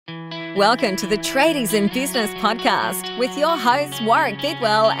Welcome to the Tradies in Business podcast with your hosts Warwick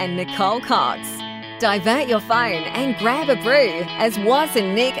Bidwell and Nicole Cox. Divert your phone and grab a brew as Waz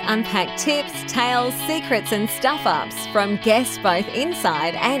and Nick unpack tips, tales, secrets and stuff-ups from guests both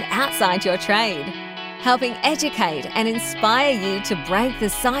inside and outside your trade, helping educate and inspire you to break the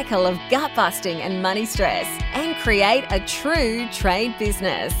cycle of gut-busting and money stress and create a true trade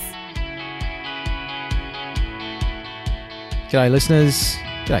business. G'day listeners.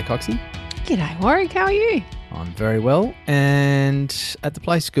 G'day Coxie. G'day Warwick, how are you? I'm very well. And at the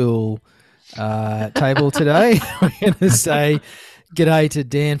play school table today, we're going to say g'day to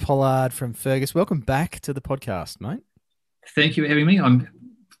Dan Pollard from Fergus. Welcome back to the podcast, mate. Thank you for having me. I'm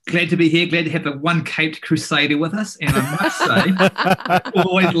glad to be here, glad to have the one caped crusader with us. And I must say, I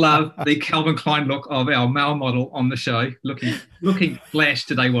always love the Calvin Klein look of our male model on the show, looking flash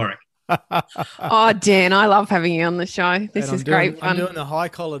today, Warwick. Oh, Dan, I love having you on the show. This is great fun. I'm doing the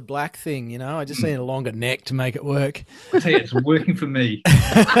high-collared black thing, you know. I just need a longer neck to make it work. I tell you, it's working for me.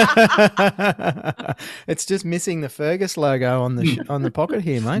 It's just missing the Fergus logo on the pocket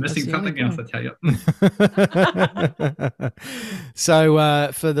here, mate. Missing something else, I tell you.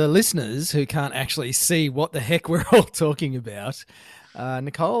 So for the listeners who can't actually see what the heck we're all talking about,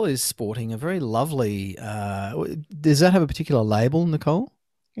 Nicole is sporting a very lovely does that have a particular label, Nicole?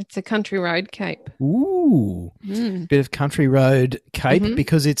 It's a country road cape. Ooh, bit of country road cape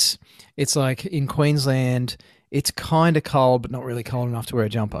because it's like in Queensland, it's kind of cold, but not really cold enough to wear a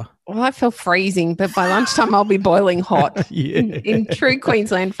jumper. Well, I feel freezing, but by lunchtime I'll be boiling hot in true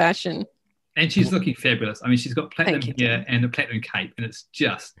Queensland fashion. And she's looking fabulous. I mean, she's got platinum hair and a platinum cape, and it's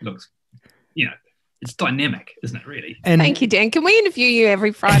just looks, it's dynamic, isn't it, really? And thank you, Dan. Can we interview you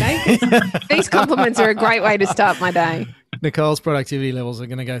every Friday? These compliments are a great way to start my day. Nicole's productivity levels are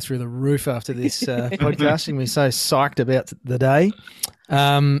going to go through the roof after this podcasting. We're so psyched about the day.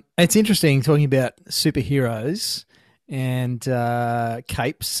 It's interesting talking about superheroes and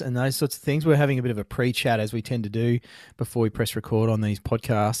capes and those sorts of things. We're having a bit of a pre-chat, as we tend to do before we press record on these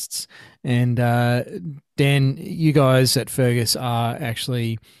podcasts. And Dan, you guys at Fergus are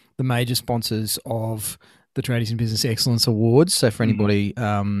actually the major sponsors of the Tradies in Business Excellence Awards. So for anybody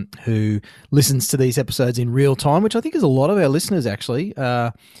who listens to these episodes in real time, which I think is a lot of our listeners actually,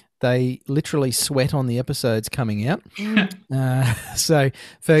 they literally sweat on the episodes coming out. So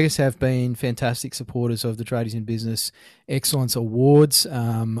Fergus have been fantastic supporters of the Tradies in Business Excellence Awards.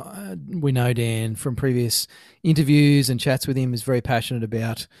 We know Dan from previous interviews and chats with him is very passionate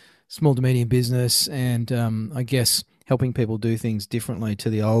about small to medium business and I guess helping people do things differently to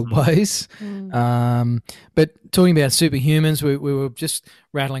the old ways. But talking about superhumans, we were just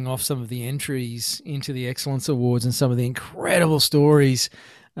rattling off some of the entries into the Excellence Awards and some of the incredible stories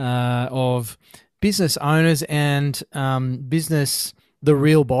of business owners and the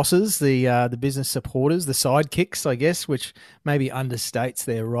real bosses, the business supporters, the sidekicks, I guess, which maybe understates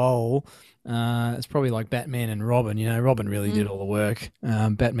their role. It's probably like Batman and Robin. You know, Robin really did all the work.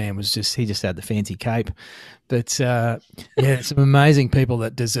 Batman was just had the fancy cape. But some amazing people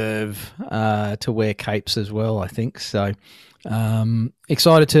that deserve to wear capes as well, I think. So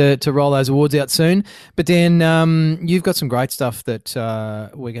excited to roll those awards out soon. But Dan, you've got some great stuff that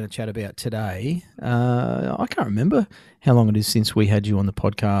we're going to chat about today. I can't remember how long it is since we had you on the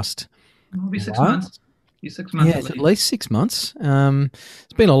podcast. It'll be 6 months. 6 months. Yeah, it's at least 6 months. There's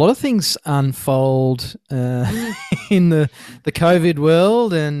been a lot of things unfold in the COVID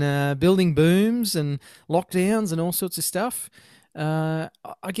world and building booms and lockdowns and all sorts of stuff. I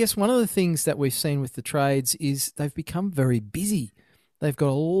guess one of the things that we've seen with the trades is they've become very busy. They've got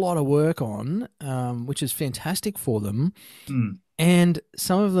a lot of work on, which is fantastic for them. And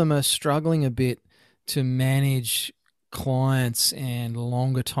some of them are struggling a bit to manage clients and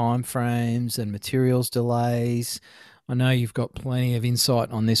longer time frames and materials delays. I know you've got plenty of insight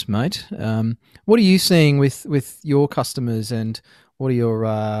on this, mate. What are you seeing with your customers and what are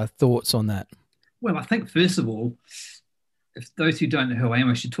your thoughts on that? Well, I think first of all, if those who don't know who I am,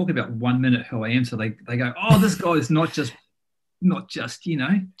 I should talk about 1 minute who I am so they go, oh, this guy is not just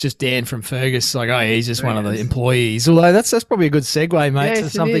just Dan from Fergus, like, oh, he's just one of the employees. Although that's probably a good segue, mate,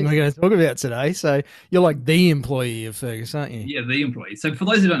 to something we're going to talk about today. So you're like the employee of Fergus, aren't you? Yeah, the employee. So for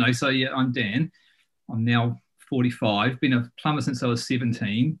those who don't know, I'm Dan. I'm now 45, been a plumber since I was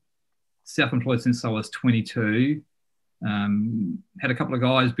 17, self-employed since I was 22. Had a couple of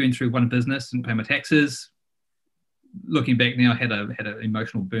guys, been through one business, didn't pay my taxes. Looking back now, had an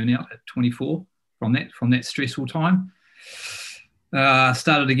emotional burnout at 24 from that stressful time.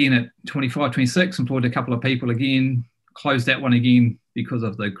 Started again at 25, 26, employed a couple of people again, closed that one again because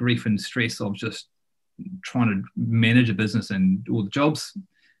of the grief and stress of just trying to manage a business and all the jobs.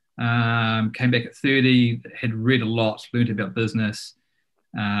 Came back at 30, had read a lot, learned about business,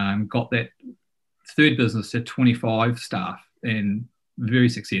 got that third business to 25 staff and very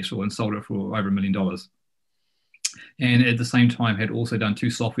successful, and sold it for over $1 million. And at the same time had also done 2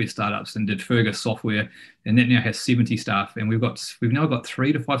 software startups and did Fergus software, and that now has 70 staff. And we've now got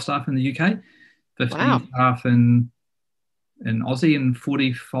 3 to 5 staff in the UK, 15 staff in Aussie, and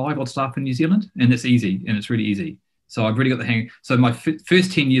 45 odd staff in New Zealand. And it's easy, and it's really easy. So I've really got the hang. So my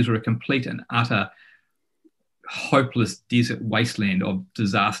first 10 years were a complete and utter hopeless desert wasteland of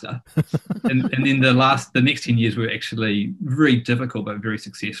disaster. and then the next 10 years were actually very difficult, but very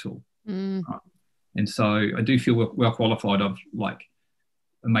successful. And so I do feel well qualified. I've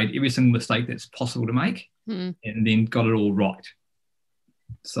made every single mistake that's possible to make, and then got it all right.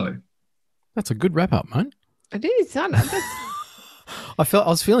 So that's a good wrap up, mate. It is. I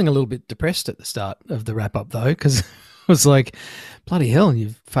was feeling a little bit depressed at the start of the wrap up though, because it was like, bloody hell,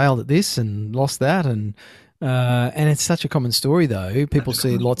 you've failed at this and lost that, and it's such a common story though. People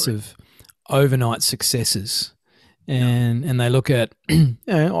see lots of overnight successes. And they look at,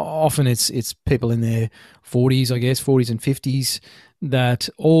 often it's people in their 40s, I guess, 40s and 50s, that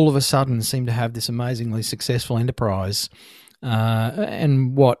all of a sudden seem to have this amazingly successful enterprise.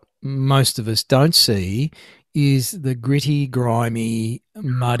 And what most of us don't see is the gritty, grimy,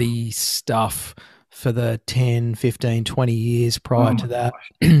 muddy stuff for the 10, 15, 20 years prior to that.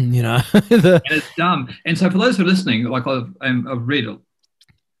 And it's dumb. And so for those who are listening, I've read a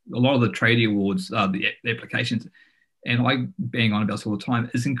lot of the tradie awards, the applications, and I bang on about this all the time.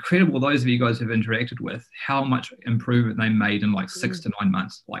 It's incredible, those of you guys who've interacted with, how much improvement they made in 6 to 9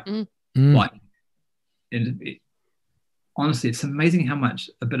 months. Honestly, it's amazing how much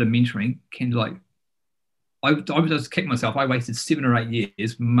a bit of mentoring can I just kick myself. I wasted 7 or 8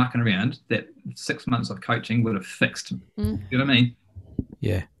 years mucking around that 6 months of coaching would have fixed. You know what I mean?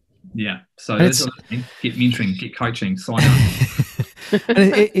 Yeah. Yeah. So get mentoring, get coaching, sign up.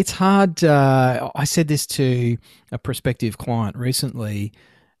 And it's hard. I said this to a prospective client recently,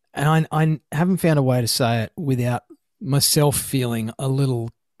 and I haven't found a way to say it without myself feeling a little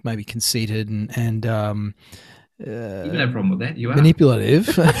maybe conceited and you don't have a problem with that. You are manipulative.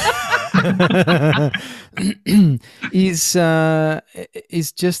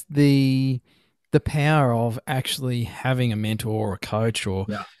 is just the power of actually having a mentor or a coach, or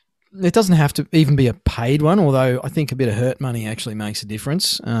it doesn't have to even be a paid one, although I think a bit of hurt money actually makes a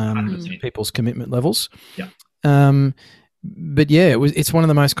difference to people's commitment levels. But yeah, it's one of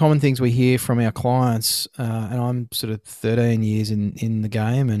the most common things we hear from our clients, and I'm sort of 13 years in the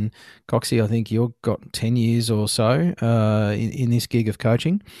game, and Coxie, I think you've got 10 years or so in this gig of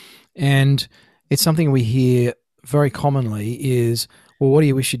coaching, and it's something we hear very commonly is, well, what do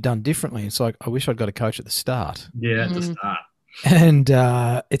you wish you'd done differently? It's like, I wish I'd got a coach at the start. Yeah, at the start. And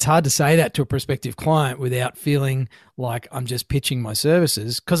it's hard to say that to a prospective client without feeling like I'm just pitching my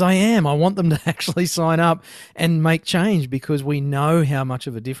services, because I am. I want them to actually sign up and make change, because we know how much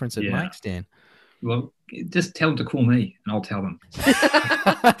of a difference it makes, Dan. Well, just tell them to call me and I'll tell them.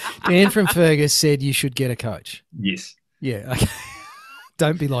 Dan from Fergus said you should get a coach. Yes. Yeah. Okay.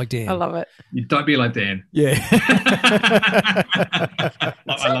 Don't be like Dan. I love it. You don't be like Dan. Yeah.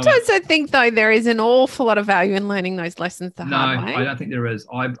 Sometimes I think, though, there is an awful lot of value in learning those lessons the hard way. No, I don't think there is.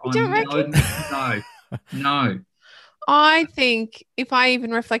 No. I think if I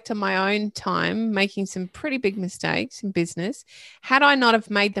even reflect on my own time making some pretty big mistakes in business, had I not have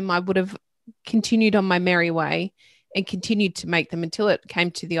made them, I would have continued on my merry way and continued to make them until it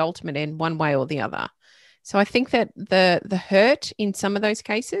came to the ultimate end, one way or the other. So I think that the hurt in some of those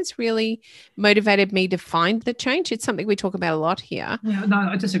cases really motivated me to find the change. It's something we talk about a lot here. Yeah, no,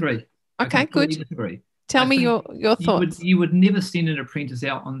 I disagree. Okay, good. Disagree. Tell me your thoughts. You would never send an apprentice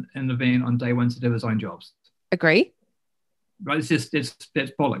out in the van on day one to do his own jobs. Agree. Right, that's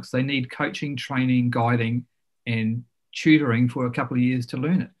bollocks. They need coaching, training, guiding, and tutoring for a couple of years to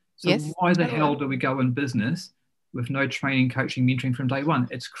learn it. So why the hell do we go in business with no training, coaching, mentoring from day one?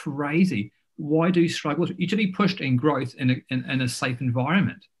 It's crazy. Why do you struggle? You should be pushed in growth in a safe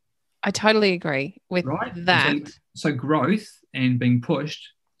environment. I totally agree with that. So growth and being pushed,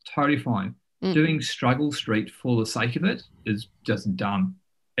 totally fine. Doing struggle street for the sake of it is just dumb.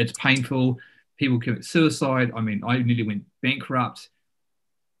 It's painful. People commit suicide. I mean, I nearly went bankrupt.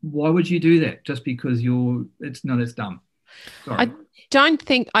 Why would you do that? Just because that's dumb. Sorry.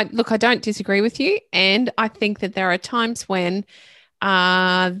 I don't disagree with you. And I think that there are times when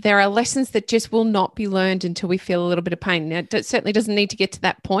there are lessons that just will not be learned until we feel a little bit of pain. Now, it certainly doesn't need to get to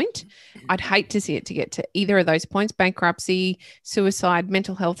that point. I'd hate to see it to get to either of those points: bankruptcy, suicide,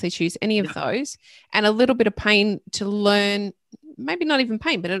 mental health issues, any of those, and a little bit of pain to learn maybe not even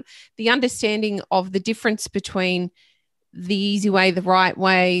pain, but the understanding of the difference between the easy way, the right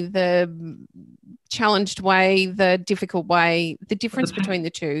way, the challenged way, the difficult way, the difference between the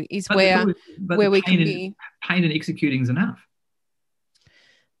two is where we can be. Pain in executing is enough.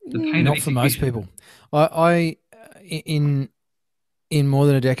 Not for most people. I in more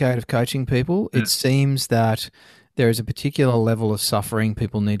than a decade of coaching people, it seems that there is a particular level of suffering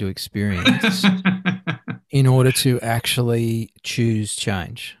people need to experience in order to actually choose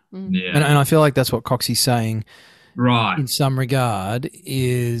change. Yeah. And I feel like that's what Coxie's saying, right? In some regard,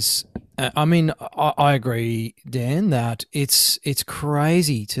 is I mean, I agree, Dan, that it's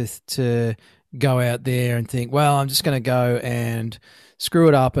crazy to go out there and think, well, I'm just going to go and screw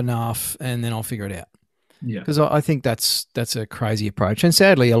it up enough and then I'll figure it out. Yeah, because I think that's a crazy approach, and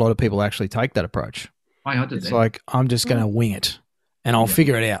sadly, a lot of people actually take that approach. It's like, I'm just going to wing it and I'll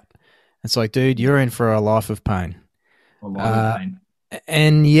figure it out. It's like, dude, you're in for a life of pain. A lot of pain.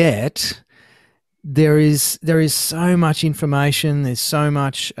 And yet there is so much information. There's so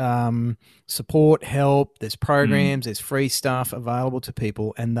much support, help. There's programs. There's free stuff available to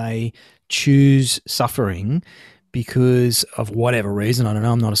people, and they choose suffering because of whatever reason. I don't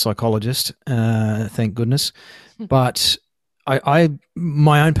know. I'm not a psychologist, thank goodness. But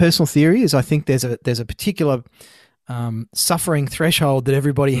my own personal theory is I think there's a particular suffering threshold that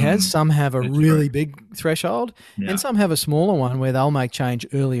everybody has. Some have a really big threshold, and some have a smaller one where they'll make change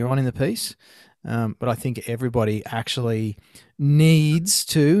earlier on in the piece. But I think everybody actually needs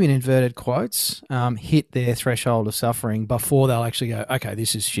to, in inverted quotes, hit their threshold of suffering before they'll actually go, okay,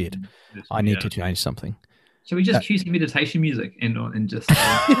 this is shit. I need to change something. So we just cue some meditation music and just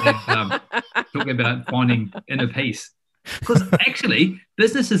talk about finding inner peace. Because actually,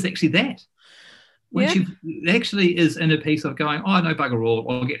 business is actually that. Once it actually is inner peace of going, oh, no bugger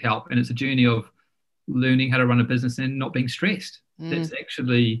all, I'll get help. And it's a journey of learning how to run a business and not being stressed. That's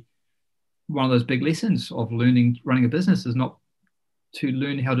actually one of those big lessons of running a business, is not to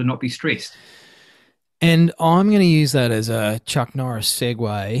learn how to not be stressed. And I'm going to use that as a Chuck Norris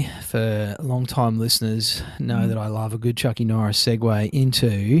segue for long-time listeners. Know that I love a good Chucky Norris segue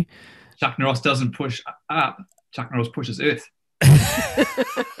into... Chuck Norris doesn't push up. Chuck Norris pushes earth.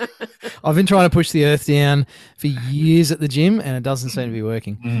 I've been trying to push the earth down for years at the gym, and it doesn't seem to be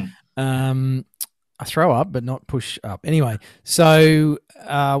working. I throw up, but not push up. Anyway, so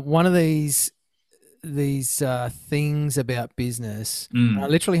one of these things about business. I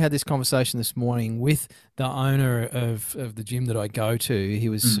literally had this conversation this morning with the owner of the gym that I go to. He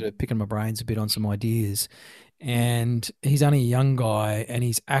was sort of picking my brains a bit on some ideas, and he's only a young guy, and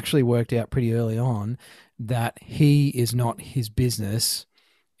he's actually worked out pretty early on that he is not his business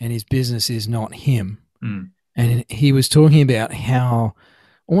and his business is not him. And he was talking about how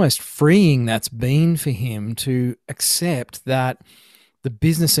almost freeing that's been for him to accept that the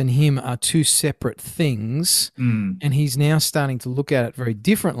business and him are two separate things, and he's now starting to look at it very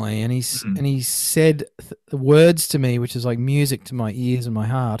differently. And he said the words to me, which is like music to my ears and my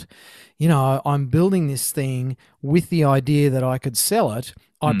heart. You know, I'm building this thing with the idea that I could sell it.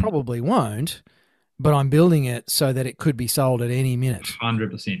 I probably won't, but I'm building it so that it could be sold at any minute.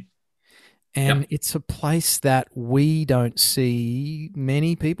 100%. And it's a place that we don't see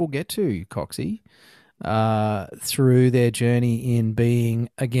many people get to, Coxie. Through their journey in being,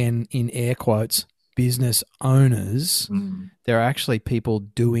 again, in air quotes, business owners. There are actually people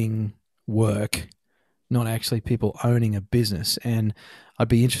doing work, not actually people owning a business. And I'd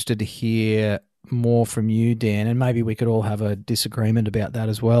be interested to hear more from you, Dan, and maybe we could all have a disagreement about that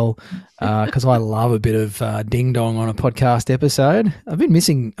as well, because I love a bit of ding dong on a podcast episode. I've been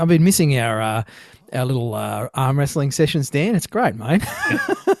missing our little arm wrestling sessions, Dan. It's great, mate.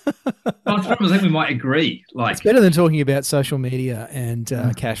 Well, I think we might agree. Like, it's better than talking about social media and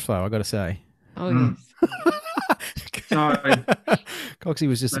cash flow, I got to say. Oh, yes. So, Coxie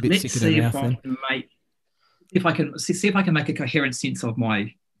was just a bit sick in her mouth then. If I can make a coherent sense of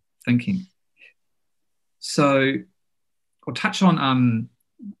my thinking. So I'll touch on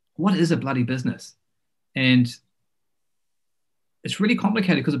what is a bloody business. And it's really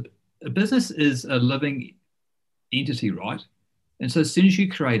complicated because a business is a living entity, right? And so as soon as you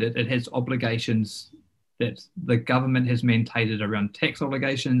create it, it has obligations that the government has mandated around tax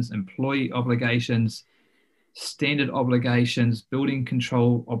obligations, employee obligations, standard obligations, building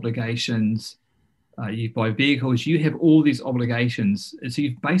control obligations. You buy vehicles, you have all these obligations. And so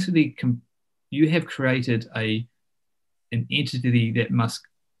you've basically you have created an entity that must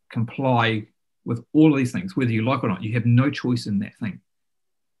comply with all of these things, whether you like it or not. You have no choice in that thing.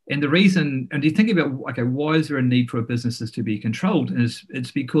 And the reason, and you think about, okay, why is there a need for businesses to be controlled?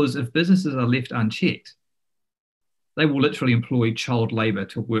 It's because if businesses are left unchecked, they will literally employ child labor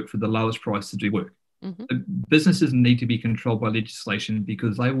to work for the lowest price to do work. Mm-hmm. Businesses need to be controlled by legislation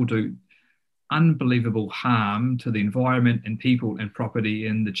because they will do unbelievable harm to the environment and people and property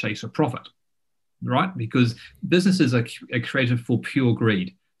in the chase of profit, right? Because businesses are created for pure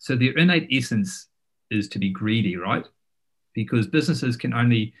greed. So their innate essence is to be greedy, right? Because businesses can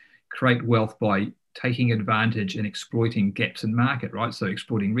only create wealth by taking advantage and exploiting gaps in market, right? So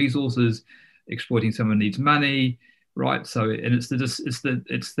exploiting resources, exploiting someone needs money, right? So, and it's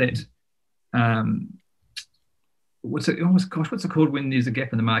that what's it called when there's a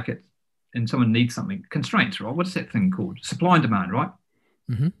gap in the market and someone needs something? Constraints, right? What's that thing called? Supply and demand, right?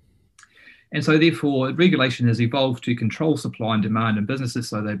 Mm-hmm. And so therefore regulation has evolved to control supply and demand in businesses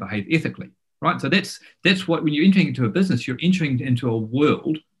so they behave ethically, right? So that's what, when you're entering into a business, you're entering into a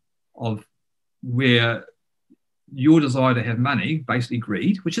world of where your desire to have money, basically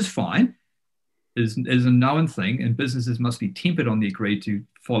greed, which is fine, is a known thing, and businesses must be tempered on their greed to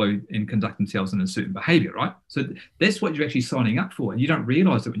follow and conduct themselves in a certain behavior, right? So that's what you're actually signing up for, and you don't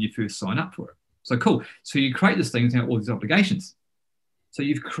realize it when you first sign up for it. So cool. So you create this thing and all these obligations. So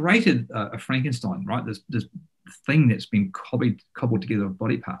you've created a Frankenstein, right? This thing that's been cobbled together of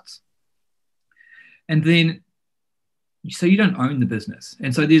body parts. And then, so you don't own the business.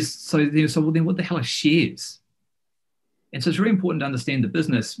 And so well, then what the hell are shares? And so it's really important to understand the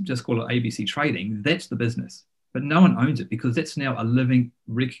business, just call it ABC trading. That's the business, but no one owns it because that's now a living,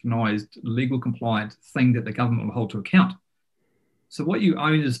 recognized, legal compliant thing that the government will hold to account. So what you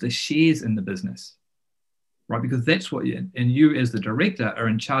own is the shares in the business, right? Because that's what you as the director are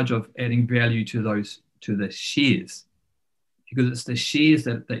in charge of adding value to the shares, because it's the shares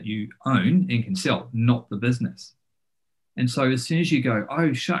that you own and can sell, not the business. And so as soon as you go,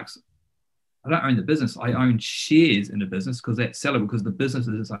 oh, shucks, I don't own the business, I own shares in the business because that's sellable because the business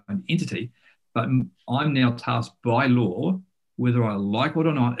is its own entity. But I'm now tasked by law, whether I like it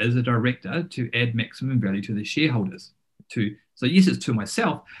or not, as a director, to add maximum value to the shareholders. So yes, it's to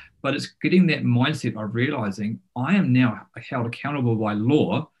myself, but it's getting that mindset of realizing I am now held accountable by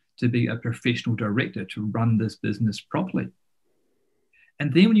law to be a professional director to run this business properly.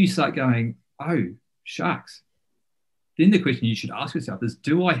 And then when you start going, oh, shucks, then the question you should ask yourself is,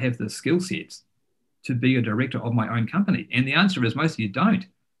 do I have the skill sets to be a director of my own company? And the answer is most of you don't.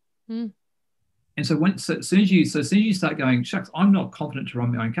 Mm. And so as soon as you start going, shucks, I'm not competent to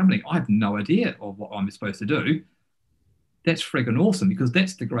run my own company, I have no idea of what I'm supposed to do. That's freaking awesome, because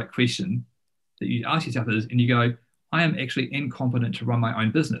that's the great question that you ask yourself is, and you go, I am actually incompetent to run my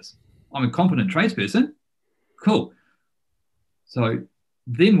own business. I'm a competent tradesperson. Cool. So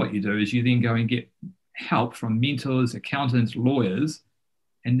then what you do is you then go and get help from mentors, accountants, lawyers,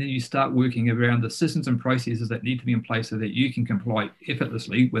 and then you start working around the systems and processes that need to be in place so that you can comply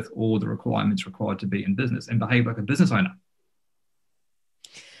effortlessly with all the requirements required to be in business and behave like a business owner.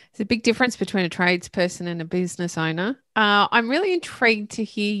 There's a big difference between a tradesperson and a business owner. I'm really intrigued to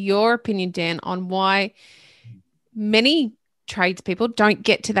hear your opinion, Dan, on why many tradespeople don't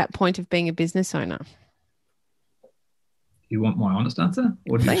get to that point of being a business owner. You want my honest answer?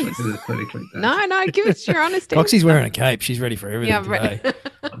 Or do you want the politically answer? No, give us your honest answer. Coxie's wearing a cape. She's ready for everything today.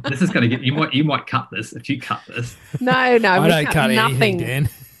 This is going to get, you might cut this if you cut this. No, I don't cut nothing. anything, Dan.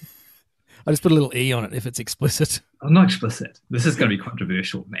 I just put a little E on it if it's explicit. I'm not explicit. This is going to be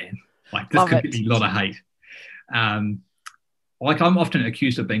controversial, man. Like, this could be a lot of hate. Like, I'm often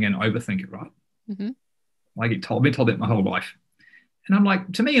accused of being an overthinker, right? Mm-hmm. I've been told that my whole life. And I'm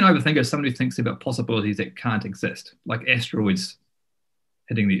like, to me, an overthinker is somebody who thinks about possibilities that can't exist, like asteroids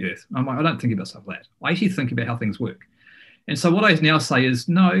hitting the Earth. I'm like, I don't think about stuff like that. I actually think about how things work. And so what I now say is,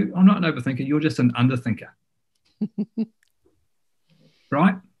 no, I'm not an overthinker. You're just an underthinker.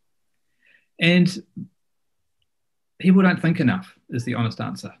 Right? And people don't think enough is the honest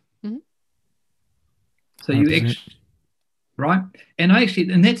answer. Mm-hmm. So you actually, right?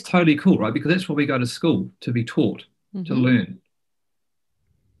 And that's totally cool, right? Because that's what we go to school to be taught, to learn.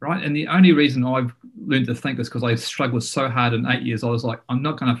 Right. And the only reason I've learned to think is because I struggled so hard in 8 years. I was like, I'm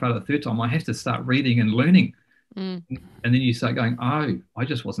not going to fail the third time. I have to start reading and learning. Mm. And then you start going, oh, I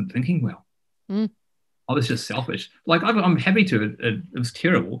just wasn't thinking well. Mm. I was just selfish. Like, I'm happy to. It was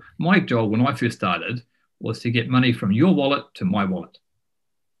terrible. My job when I first started was to get money from your wallet to my wallet.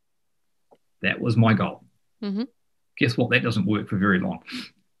 That was my goal. Mm-hmm. Guess what? That doesn't work for very long.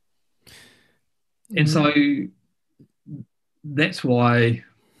 Mm-hmm. And so that's why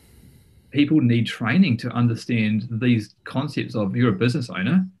people need training to understand these concepts of, you're a business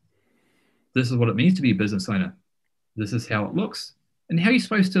owner. This is what it means to be a business owner. This is how it looks. And how are you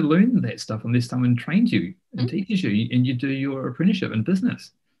supposed to learn that stuff unless someone trains you and teaches you and you do your apprenticeship in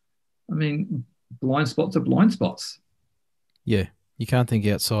business? I mean, blind spots are blind spots. Yeah. You can't think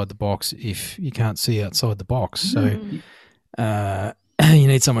outside the box if you can't see outside the box. So you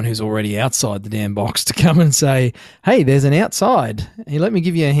need someone who's already outside the damn box to come and say, hey, there's an outside. Hey, let me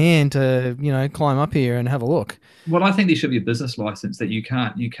give you a hand to, climb up here and have a look. Well, I think there should be a business license that you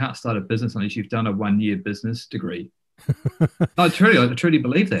can't start a business unless you've done a 1-year business degree. I truly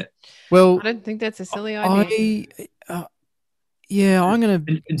believe that. Well, I don't think that's a silly idea. I'm going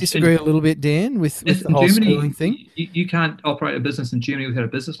to disagree a little bit, Dan, with the whole Germany, schooling thing. You can't operate a business in Germany without a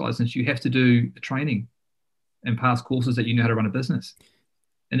business license. You have to do the training and pass courses that you know how to run a business.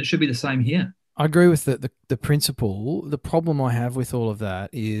 And it should be the same here. I agree with the principle. The problem I have with all of that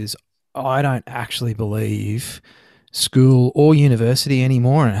is I don't actually believe school or university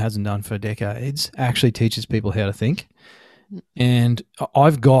anymore, and it hasn't done for decades, actually teaches people how to think. And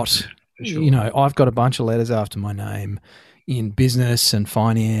I've got, I've got a bunch of letters after my name in business and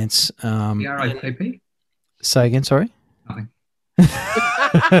finance. RIPP? Say again, sorry? Nothing.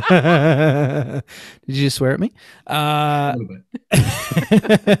 Did you just swear at me? A little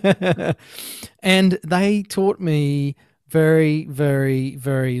bit. And they taught me very, very,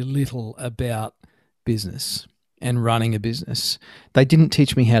 very little about business and running a business. They didn't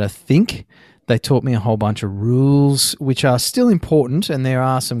teach me how to think. They taught me a whole bunch of rules, which are still important, and there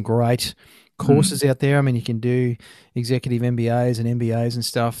are some great courses out there. I mean, you can do executive MBAs and MBAs and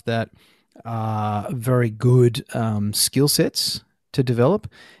stuff that are very good skill sets to develop,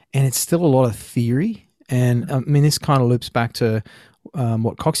 and it's still a lot of theory. And I mean, this kind of loops back to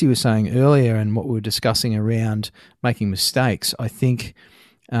what Coxie was saying earlier and what we were discussing around making mistakes. I think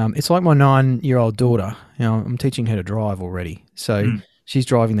it's like my 9-year-old daughter. I'm teaching her to drive already. So she's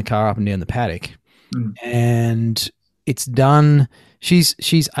driving the car up and down the paddock, and it's done.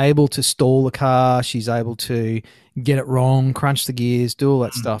 She's able to stall the car. She's able to get it wrong, crunch the gears, do all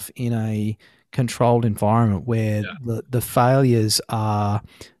that stuff in a controlled environment where the failures are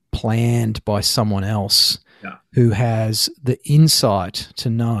planned by someone else who has the insight to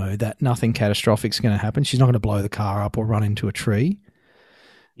know that nothing catastrophic is going to happen. She's not going to blow the car up or run into a tree.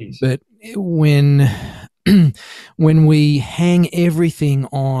 Yes. But when we hang everything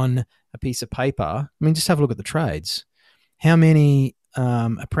on a piece of paper, I mean, just have a look at the trades. How many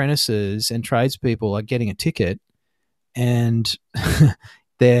apprentices and tradespeople are getting a ticket and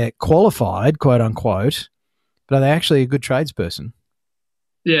they're qualified, quote unquote, but are they actually a good tradesperson?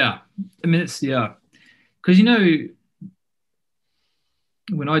 Yeah. I mean, it's, because,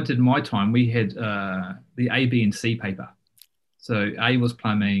 when I did my time, we had the A, B, and C paper. So A was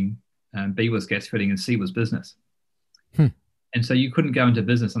plumbing, B was gas fitting, and C was business. And so you couldn't go into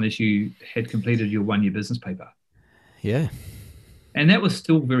business unless you had completed your 1-year business paper. Yeah. And that was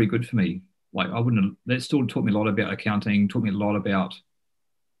still very good for me. Like that still taught me a lot about accounting, taught me a lot about,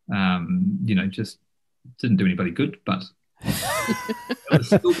 just didn't do anybody good, but it was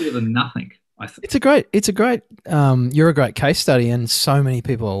still better than nothing. It's a great, you're a great case study, and so many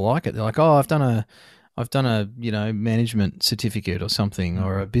people are like it. They're like, oh, I've done a management certificate or something,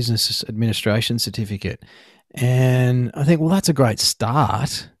 or a business administration certificate. And I think, well, that's a great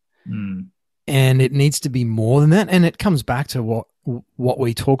start. And it needs to be more than that. And it comes back to what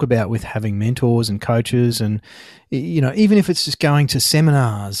we talk about with having mentors and coaches, and, even if it's just going to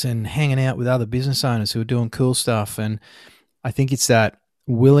seminars and hanging out with other business owners who are doing cool stuff. And I think it's that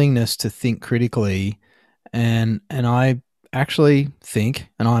willingness to think critically. And I actually think,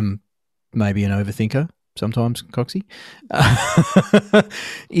 and I'm maybe an overthinker sometimes, Coxie,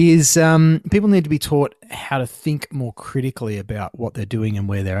 is people need to be taught how to think more critically about what they're doing and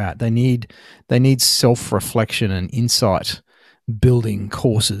where they're at. They need self-reflection and insight building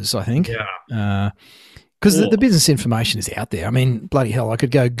courses, I think. Yeah. Because the business information is out there. I mean, bloody hell, I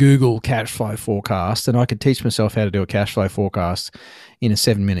could go Google cash flow forecast and I could teach myself how to do a cash flow forecast in a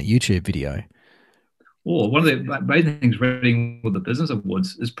 7-minute YouTube video. One of the amazing things reading with the business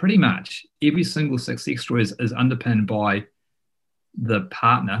awards is pretty much every single success story is underpinned by the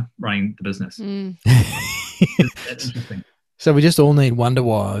partner running the business. That's interesting. So we just all need wonder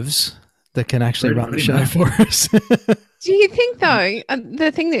wives that can actually run the show for us. Do you think, though,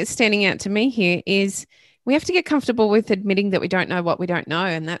 the thing that's standing out to me here is we have to get comfortable with admitting that we don't know what we don't know,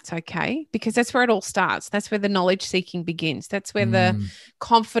 and that's okay, because that's where it all starts. That's where the knowledge seeking begins. That's where the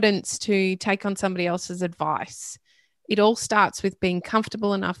confidence to take on somebody else's advice. It all starts with being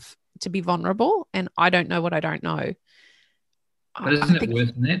comfortable enough to be vulnerable, and I don't know what I don't know. But isn't it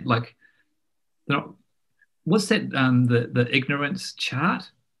worse than that? Like, what's that, the ignorance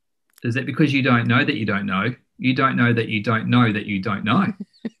chart? Is that because you don't know that you don't know? You don't know that you don't know that you don't know.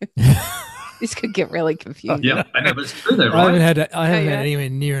 This could get really confusing. Yeah, I know, but it's true though, right? I haven't had anywhere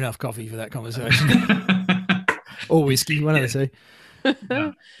near enough coffee for that conversation. or whiskey, one of the two.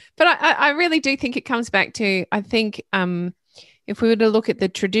 Yeah. But I really do think it comes back to, I think if we were to look at the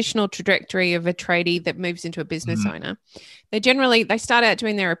traditional trajectory of a tradie that moves into a business owner, they start out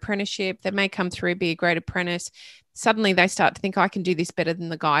doing their apprenticeship. They may come through, be a great apprentice. Suddenly they start to think, I can do this better than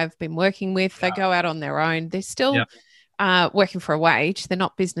the guy I've been working with. They go out on their own. They're still working for a wage. They're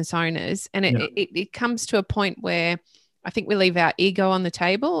not business owners. And it comes to a point where I think we leave our ego on the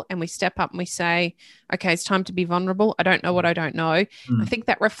table and we step up and we say, okay, it's time to be vulnerable. I don't know what I don't know. I think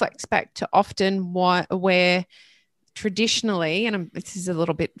that reflects back to often where traditionally, and this is a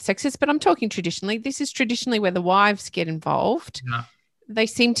little bit sexist, but I'm talking traditionally, this is traditionally where the wives get involved. Yeah. They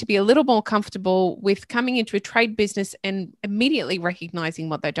seem to be a little more comfortable with coming into a trade business and immediately recognizing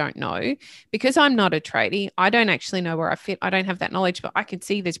what they don't know. Because I'm not a tradie, I don't actually know where I fit. I don't have that knowledge, but I can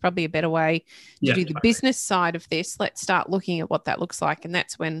see there's probably a better way to do the business side of this. Let's start looking at what that looks like. And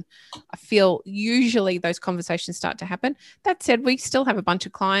that's when I feel usually those conversations start to happen. That said, we still have a bunch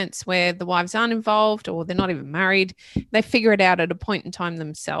of clients where the wives aren't involved or they're not even married. They figure it out at a point in time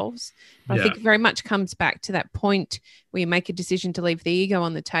themselves. But I think it very much comes back to that point where you make a decision to leave the ego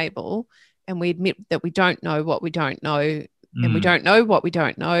on the table and we admit that we don't know what we don't know and we don't know what we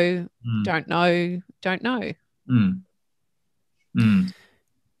don't know, don't know.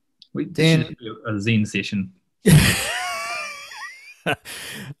 Dan, should do a Zen session.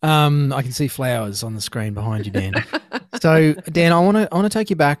 I can see flowers on the screen behind you, Dan. So, Dan, I want to take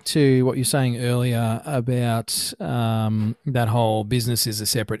you back to what you were saying earlier about that whole business is a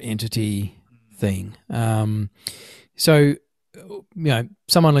separate entity thing. So,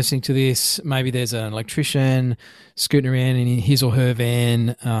 someone listening to this, maybe there's an electrician scooting around in his or her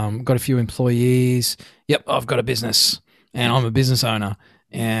van, got a few employees. Yep, I've got a business and I'm a business owner.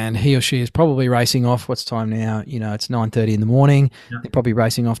 And he or she is probably racing off. What's time now? It's 9:30 in the morning. Yeah. They're probably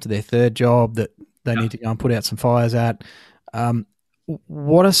racing off to their third job that they need to go and put out some fires at.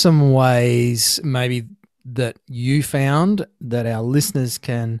 What are some ways maybe that you found that our listeners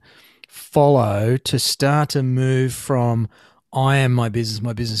can follow to start to move from I am my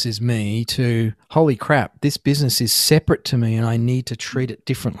business is me to holy crap, this business is separate to me and I need to treat it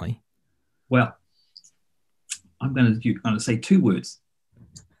differently? Well, I'm going to say two words.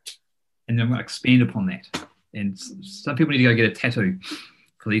 And then I'm going to expand upon that. And some people need to go get a tattoo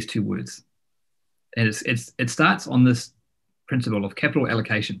for these two words. And it starts on this principle of capital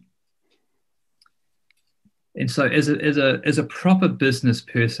allocation. And so as a proper business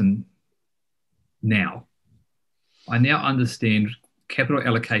person now, I now understand capital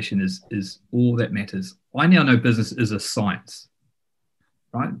allocation is all that matters. I now know business is a science,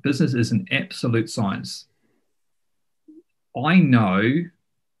 right? Business is an absolute science. I know,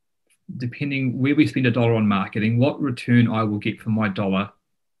 depending where we spend $1 on marketing, what return I will get for my dollar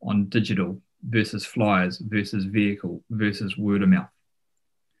on digital versus flyers versus vehicle versus word of mouth.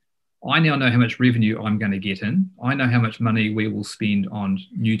 I now know how much revenue I'm going to get in. I know how much money we will spend on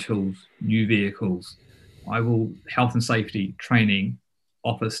new tools, new vehicles. I will health and safety, training,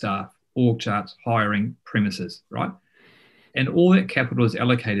 office staff, org charts, hiring, premises, right? And all that capital is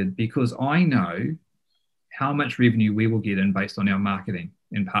allocated because I know how much revenue we will get in based on our marketing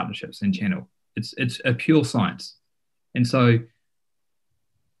and partnerships and channel. It's a pure science. And so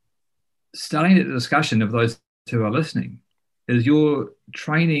starting the discussion of those who are listening is your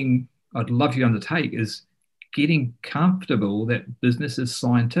training I'd love you to undertake is getting comfortable that business is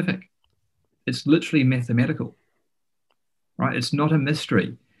scientific. It's literally mathematical, right? It's not a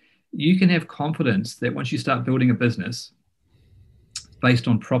mystery. You can have confidence that once you start building a business based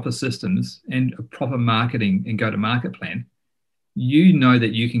on proper systems and a proper marketing and go-to-market plan, you know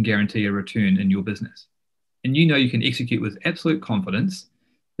that you can guarantee a return in your business. And you know you can execute with absolute confidence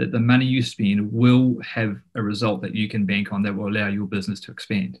that the money you spend will have a result that you can bank on that will allow your business to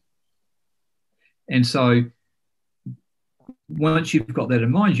expand. And so once you've got that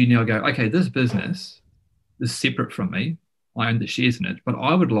in mind, you now go, okay, this business is separate from me. I own the shares in it, but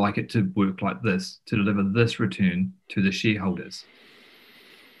I would like it to work like this to deliver this return to the shareholders.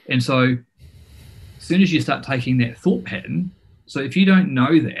 And so as soon as you start taking that thought pattern, so if you don't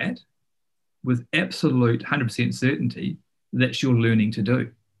know that with absolute 100% certainty, that's your learning to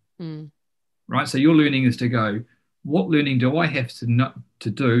do, right? So your learning is to go, what learning do I have to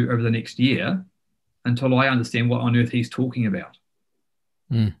do over the next year until I understand what on earth he's talking about?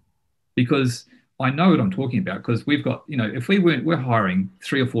 Because I know what I'm talking about, because we've got, if we're hiring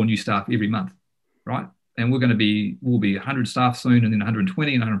 3 or 4 new staff every month, right? And we'll be 100 staff soon, and then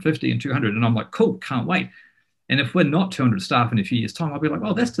 120 and 150 and 200. And I'm like, cool, can't wait. And if we're not 200 staff in a few years' time, I'll be like,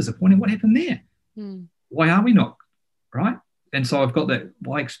 oh, that's disappointing. What happened there? Why are we not, right? And so I've got that,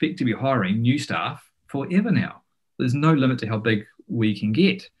 I expect to be hiring new staff forever now. There's no limit to how big we can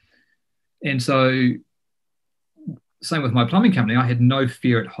get. And so same with my plumbing company, I had no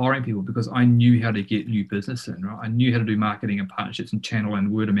fear at hiring people because I knew how to get new business in, right? I knew how to do marketing and partnerships and channel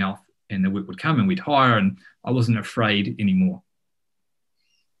and word of mouth, and the work would come and we'd hire, and I wasn't afraid anymore.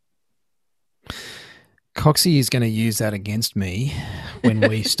 Coxie is going to use that against me when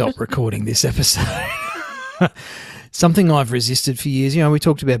we stop recording this episode. Something I've resisted for years. We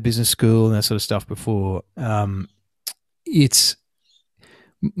talked about business school and that sort of stuff before. It's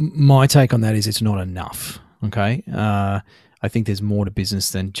my take on that is it's not enough. Okay. I think there's more to business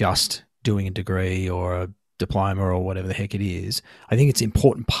than just doing a degree or a diploma or whatever the heck it is. I think it's an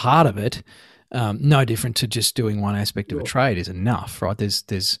important part of it. No different to just doing one aspect of a trade is enough, right?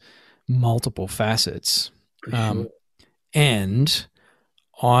 There's multiple facets. Sure. And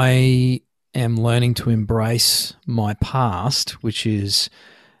I am learning to embrace my past, which is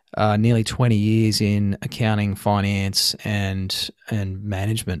nearly 20 years in accounting, finance, and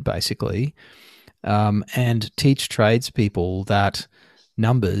management, basically, and teach tradespeople that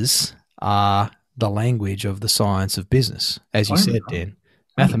numbers are the language of the science of business, as you said, Dan.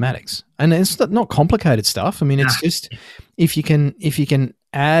 Mathematics, and it's not complicated stuff. I mean, it's just if you can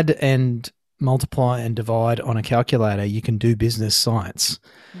add and multiply and divide on a calculator, you can do business science.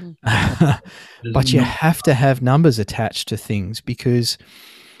 But you have to have numbers attached to things because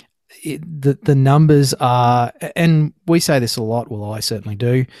the numbers are, and we say this a lot, well, I certainly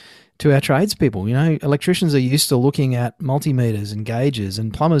do, to our tradespeople. Electricians are used to looking at multimeters and gauges,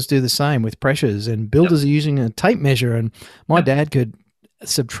 and plumbers do the same with pressures, and builders are using a tape measure, and my dad could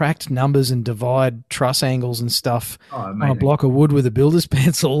subtract numbers and divide truss angles and stuff on a block of wood with a builder's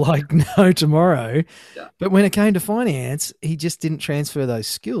pencil like no tomorrow. Yeah. But when it came to finance, he just didn't transfer those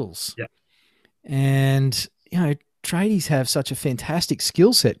skills. Yeah. And, tradies have such a fantastic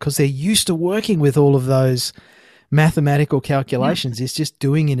skill set because they're used to working with all of those mathematical calculations. Yeah. It's just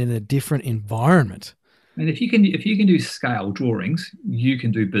doing it in a different environment. And if you can do scale drawings, you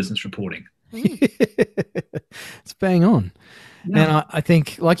can do business reporting. It's bang on. Yeah. And I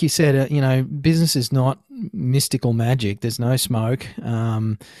think, like you said, business is not mystical magic. There's no smoke.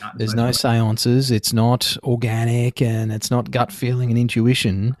 There's no seances. It's not organic, and it's not gut feeling and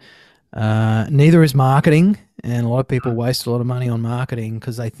intuition. Neither is marketing. And a lot of people waste a lot of money on marketing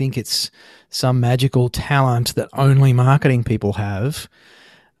because they think it's some magical talent that only marketing people have.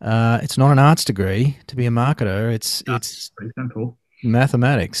 It's not an arts degree to be a marketer. It's pretty simple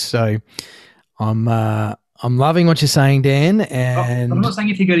mathematics. So I'm loving what you're saying, Dan. And I'm not saying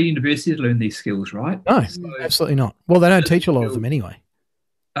if you go to university to learn these skills, right? No, absolutely not. Well, they don't teach a lot of them anyway.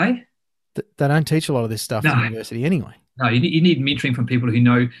 Eh? They don't teach a lot of this stuff in university anyway. No, you need mentoring from people who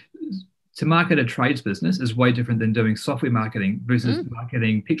know. To market a trades business is way different than doing software marketing versus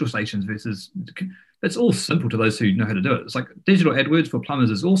marketing petrol stations versus. It's all simple to those who know how to do it. It's like digital AdWords for plumbers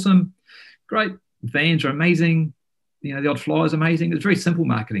is awesome, great. Vans are amazing. The odd flyer is amazing. It's very simple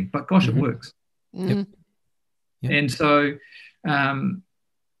marketing, but gosh, it works. Yep. Yep. And so, and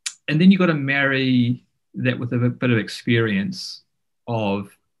then you've got to marry that with a bit of experience of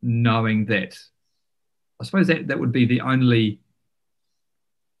knowing that. I suppose that would be the only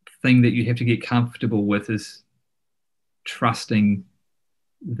thing that you have to get comfortable with is trusting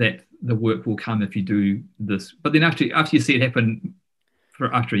that the work will come if you do this. But then after you see it happen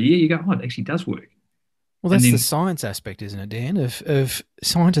after a year, you go, oh, it actually does work. Well, that's the science aspect, isn't it, Dan? Of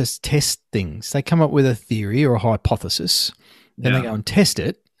scientists test things. They come up with a theory or a hypothesis, then they go and test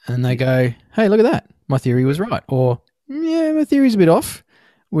it, and they go, hey, look at that. My theory was right. Or, yeah, my theory's a bit off.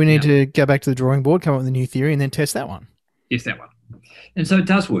 We need to go back to the drawing board, come up with a new theory, and then test that one. Yes, that one. And so it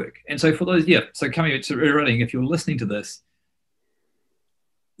does work. And so for those, so coming to running, if you're listening to this,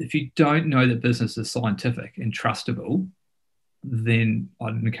 if you don't know that business is scientific and trustable, then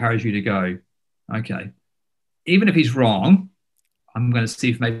I'd encourage you to go, okay, even if he's wrong, I'm going to see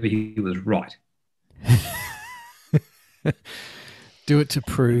if maybe he was right. Do it to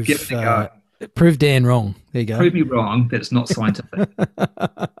prove Dan wrong. There you go. Prove me wrong that it's not scientific.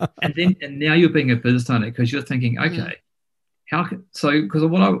 and now you're being a business owner because you're thinking, okay, because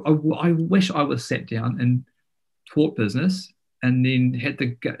what I wish I was sat down and taught business and then had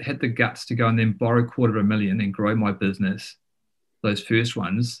the guts to go and then borrow $250,000 and grow my business, those first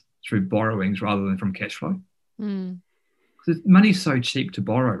ones, through borrowings rather than from cash flow. Because money's so cheap to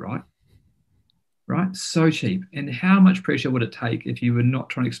borrow, right? So cheap. And how much pressure would it take if you were not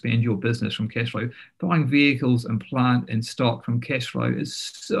trying to expand your business from cash flow? Buying vehicles and plant and stock from cash flow is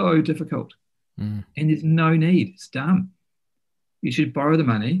so difficult. And there's no need. It's dumb. You should borrow the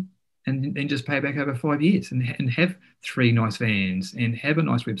money and then just pay back over 5 years and have 3 nice vans and have a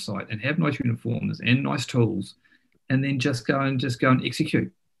nice website and have nice uniforms and nice tools and then just go and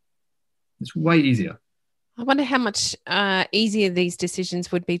execute. It's way easier. I wonder how much easier these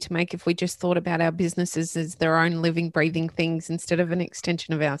decisions would be to make if we just thought about our businesses as their own living, breathing things instead of an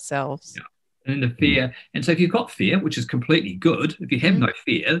extension of ourselves. Yeah. And the fear. And so if you've got fear, which is completely good, if you have no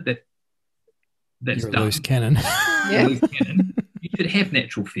fear, that's You're a done. loose cannon. Yeah. Loose cannon. You should have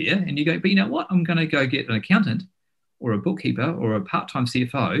natural fear, and you go, but you know what? I'm going to go get an accountant or a bookkeeper or a part-time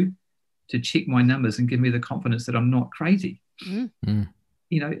CFO to check my numbers and give me the confidence that I'm not crazy. Mm.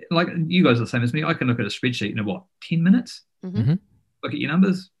 You know, like you guys are the same as me. I can look at a spreadsheet in 10 minutes, Mm-hmm. look at your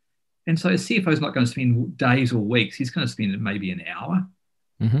numbers. And so a CFO is not going to spend days or weeks. He's going to spend maybe an hour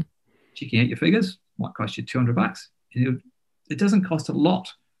checking out your figures. Might cost you $200. It doesn't cost a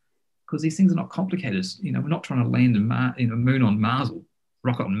lot because these things are not complicated. You know, we're not trying to land a moon on Mars or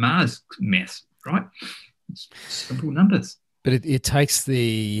rocket on Mars mess, right? It's simple numbers. But it takes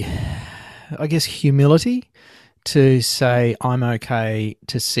the, I guess, humility to say I'm okay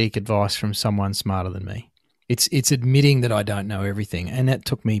to seek advice from someone smarter than me. It's admitting that I don't know everything, and that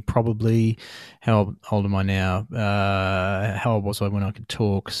took me probably, how old am I now? How old was I when I could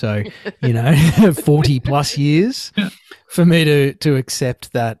talk? So 40 plus years for me to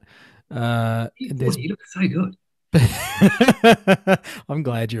accept that. You look so good. I'm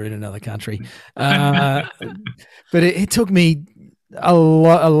glad you're in another country, but it took me a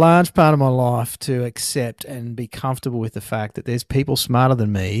large part of my life to accept and be comfortable with the fact that there's people smarter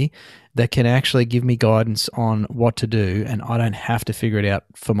than me that can actually give me guidance on what to do, and I don't have to figure it out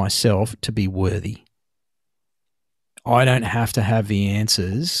for myself to be worthy. I don't have to have the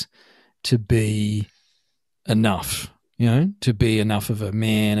answers to be enough, to be enough of a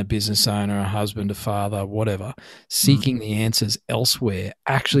man, a business owner, a husband, a father, whatever. Seeking the answers elsewhere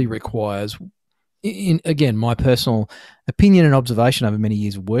actually requires, again, my personal opinion and observation over many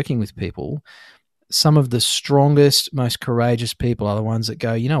years of working with people, some of the strongest, most courageous people are the ones that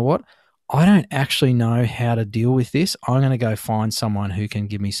go, you know what? I don't actually know how to deal with this. I'm going to go find someone who can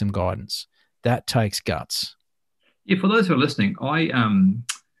give me some guidance. That takes guts. Yeah, for those who are listening, I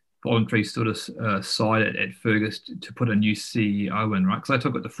voluntarily stood aside at Fergus to put a new CEO in, right? Because I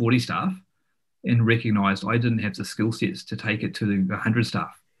took it to 40 staff and recognised I didn't have the skill sets to take it to the 100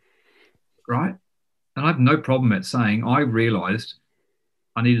 staff, right? And I have no problem at saying I realised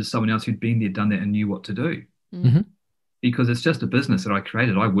I needed someone else who'd been there, done that, and knew what to do. Mm-hmm. Because it's just a business that I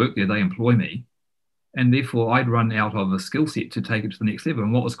created. I work there, they employ me. And therefore, I'd run out of a skill set to take it to the next level.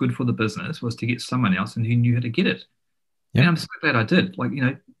 And what was good for the business was to get someone else and who knew how to get it. Yep. And I'm so glad I did.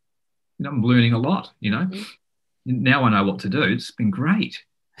 I'm learning a lot, Now I know what to do. It's been great.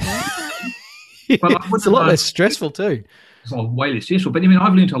 But it's a lot less stressful too. It's way less stressful. But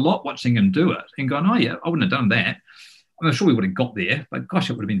I've learned a lot watching him do it and going, oh, yeah, I wouldn't have done that. I'm sure we would have got there, but gosh,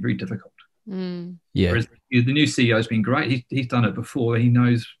 it would have been very difficult. Yeah. Whereas the new CEO has been great. He's done it before. He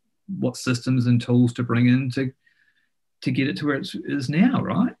knows what systems and tools to bring in to get it to where it is now,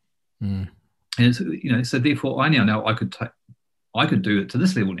 right? And it's, so therefore I now know I could do it to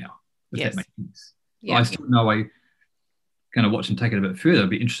this level now, if that makes sense. Yeah. I still know I'm going to watch and take it a bit further. It'll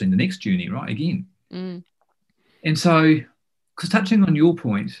be interesting the next journey, right? Again. And so, because touching on your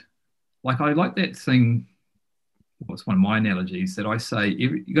point, I like that thing. What's one of my analogies that I say,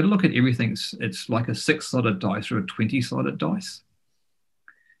 you got to look at everything. It's like a 6-sided dice or a 20-sided dice.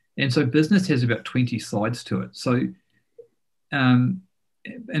 And so business has about 20 sides to it. So, and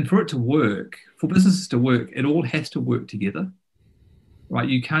for it to work, for businesses to work, it all has to work together, right?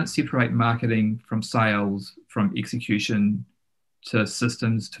 You can't separate marketing from sales, from execution to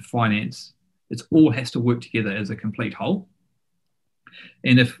systems to finance. It all has to work together as a complete whole.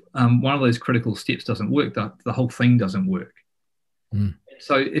 And if one of those critical steps doesn't work, the whole thing doesn't work.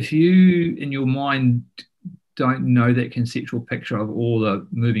 So if you, in your mind, don't know that conceptual picture of all the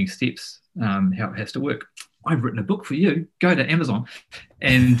moving steps, how it has to work, I've written a book for you. Go to Amazon,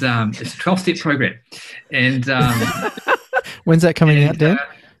 and it's a 12-step program. And when's that coming out, Dan?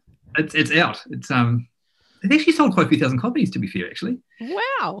 It's out. It's it actually sold quite a few thousand copies, to be fair, actually.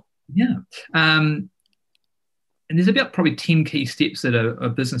 Wow. Yeah. And there's about probably 10 key steps that a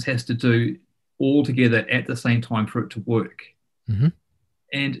business has to do all together at the same time for it to work. And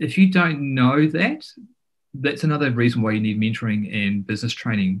if you don't know that, that's another reason why you need mentoring and business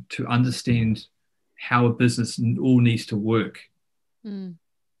training to understand how a business all needs to work.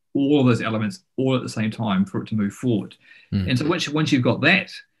 All of those elements all at the same time for it to move forward. And so once you've got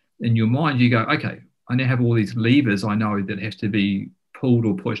that in your mind, you go, okay, I now have all these levers I know that have to be pulled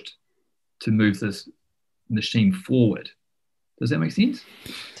or pushed to move this machine forward. Does that make sense?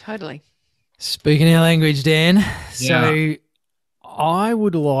 Totally. Speaking our language, Dan. Yeah. So I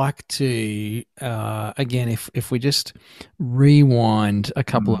would like to, again, if we just rewind a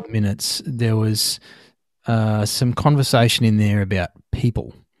couple of minutes, there was some conversation in there about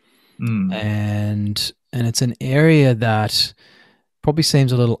people. And it's an area that probably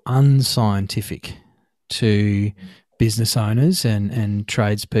seems a little unscientific to business owners and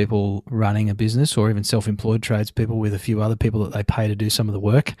tradespeople running a business, or even self-employed tradespeople with a few other people that they pay to do some of the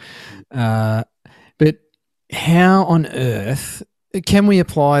work. But how on earth can we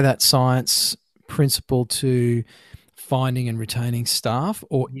apply that science principle to finding and retaining staff,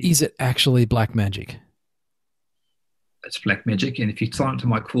 or is it actually black magic? It's black magic, and if you sign up to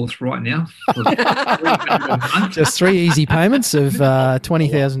my course right now, just 3 easy payments of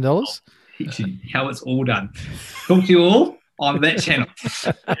 $20,000. Teach you how it's all done. Talk to you all on that channel.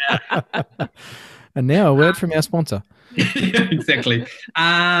 And now a word from our sponsor. Exactly.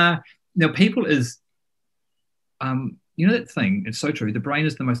 Now, people is, you know that thing. It's so true. The brain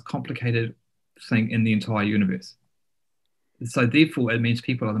is the most complicated thing in the entire universe. So therefore, it means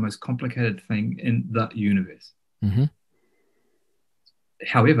people are the most complicated thing in the universe. Mm-hmm.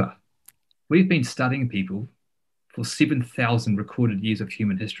 However, we've been studying people for 7,000 recorded years of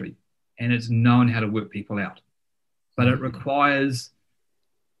human history, and it's known how to work people out. But it requires,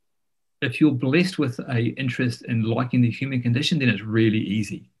 if you're blessed with an interest in liking the human condition, then it's really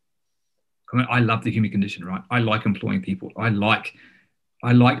easy. I mean, I love the human condition, right? I like employing people. I like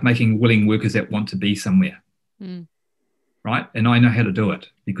making willing workers that want to be somewhere, right? And I know how to do it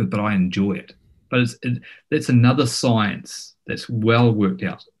but I enjoy it. But that's another science that's well worked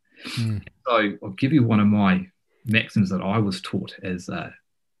out. So I'll give you one of my maxims that I was taught as a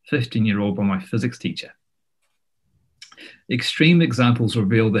 15-year-old by my physics teacher. Extreme examples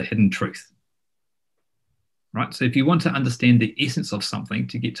reveal the hidden truth. Right? So if you want to understand the essence of something,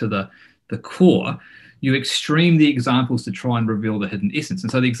 to get to the core, you extreme the examples to try and reveal the hidden essence.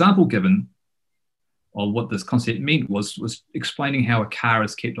 And so the example given of what this concept meant was explaining how a car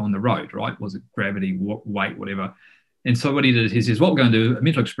is kept on the road, right? Was it gravity, weight, whatever? And so what he did, he says, what we're going to do, a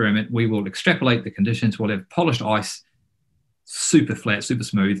mental experiment, we will extrapolate the conditions. We'll have polished ice, super flat, super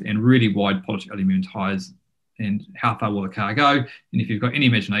smooth, and really wide polished aluminum tires. And how far will the car go? And if you've got any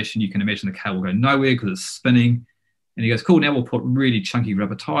imagination, you can imagine the car will go nowhere because it's spinning. And he goes, cool, now we'll put really chunky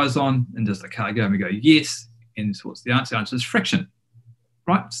rubber tires on. And does the car go? And we go, yes. And so what's the answer? The answer is friction,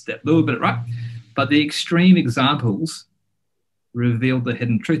 right? It's that little bit, right? But the extreme examples revealed the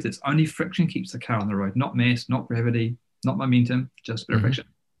hidden truth. It's only friction keeps the car on the road, not mass, not gravity, not momentum, just a bit of friction.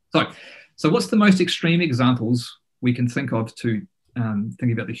 So what's the most extreme examples we can think of to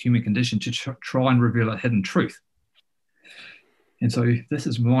think about the human condition to try and reveal a hidden truth? And so this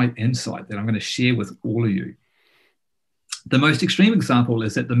is my insight that I'm going to share with all of you. The most extreme example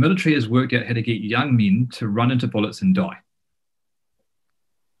is that the military has worked out how to get young men to run into bullets and die.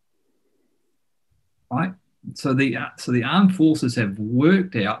 Right? So the armed forces have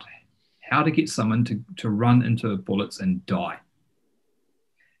worked out how to get someone to run into bullets and die.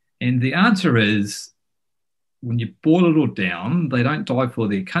 And the answer is, when you boil it all down, they don't die for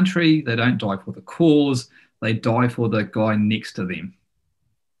their country, they don't die for the cause, they die for the guy next to them.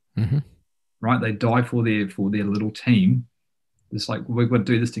 Mm-hmm. Right? They die for their little team. It's like, we've got to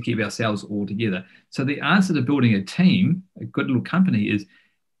do this to keep ourselves all together. So the answer to building a team, a good little company, is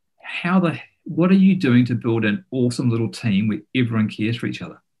what are you doing to build an awesome little team where everyone cares for each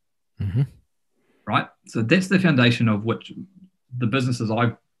other? Mm-hmm. Right? So that's the foundation of which the businesses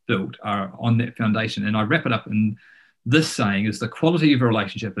I've built are on that foundation. And I wrap it up in this saying is the quality of your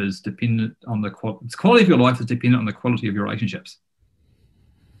relationship is dependent on the quality of your life is dependent on the quality of your relationships.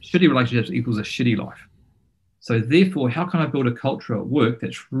 Shitty relationships equals a shitty life. So therefore, how can I build a culture at work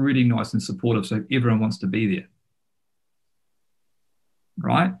that's really nice and supportive so everyone wants to be there?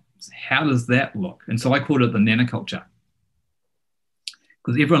 Right? How does that look? And so I called it the Nana culture.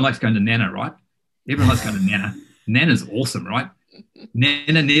 Because everyone likes going to Nana, right? Everyone likes going to Nana. Nana's awesome, right?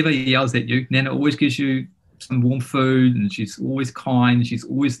 Nana never yells at you. Nana always gives you some warm food, and she's always kind. She's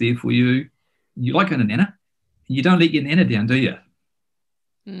always there for you. You like going to Nana? You don't let your Nana down, do you?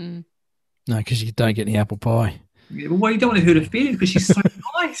 Mm. No, because you don't get any apple pie. Yeah, well, you don't want to hurt her feelings because she's so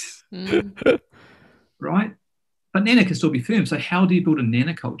nice. Right? But Nana can still be firm. So how do you build a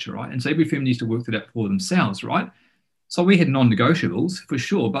Nana culture, right? And so every firm needs to work that out for themselves, right? So we had non-negotiables for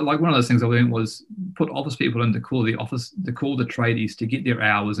sure. But like one of those things I learned was put office people in to call the tradies to get their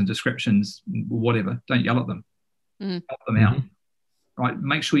hours and descriptions, whatever. Don't yell at them. Help them out. Right?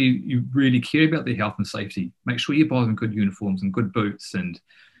 Make sure you really care about their health and safety. Make sure you buy them good uniforms and good boots, and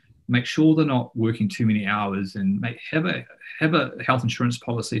make sure they're not working too many hours, and have a health insurance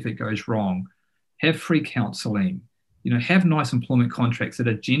policy if it goes wrong. Have free counselling. have nice employment contracts that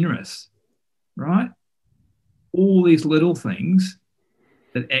are generous, right? All these little things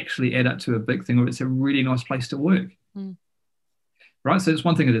that actually add up to a big thing, or it's a really nice place to work. Right? So it's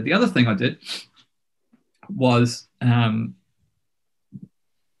one thing I did. The other thing I did was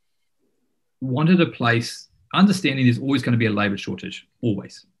wanted a place, understanding there's always going to be a labour shortage,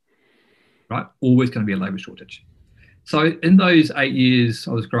 always, right? Always going to be a labour shortage. So in those 8 years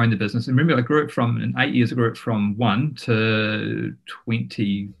I was growing the business, and remember in 8 years I grew it from 1 to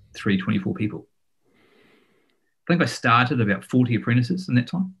 23, 24 people. I think I started about 40 apprentices in that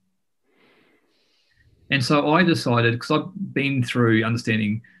time. And so I decided, because I've been through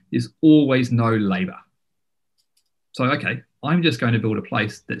understanding there's always no labour. So, okay, I'm just going to build a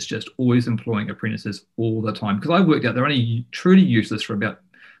place that's just always employing apprentices all the time. Because I worked out they're only truly useless for about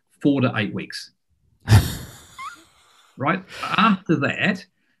 4 to 8 weeks. Right? After that,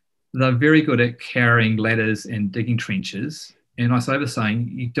 they're very good at carrying ladders and digging trenches. And I say the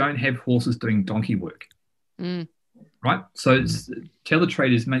saying, you don't have horses doing donkey work. Right? So tell the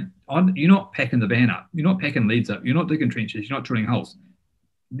traders, mate, you're not packing the van up. You're not packing leads up. You're not digging trenches. You're not drilling holes.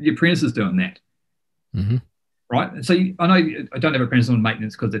 The apprentice is doing that. Right? So I know I don't have apprentices on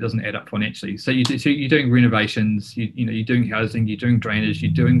maintenance because it doesn't add up financially. So you're doing renovations, you're doing housing, you're doing drainage,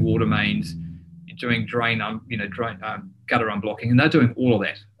 you're doing water mains, you're doing gutter unblocking, and they're doing all of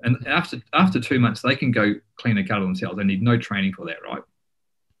that. And after 2 months, they can go clean a gutter themselves. They need no training for that, right?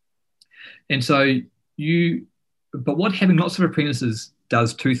 And so but what having lots of apprentices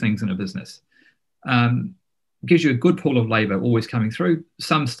does two things in a business. Gives you a good pool of labour always coming through.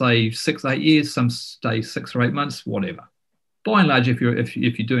 Some stay 6 to 8 years, some stay 6 or 8 months, whatever. By and large, if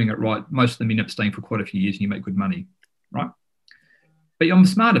you're doing it right, most of them end up staying for quite a few years and you make good money, right? But I'm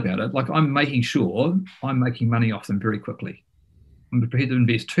smart about it. Like, I'm making sure I'm making money off them very quickly. I'm prepared to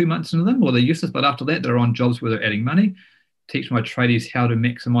invest 2 months into them, or they're useless, but after that, they're on jobs where they're adding money. Teach my tradies how to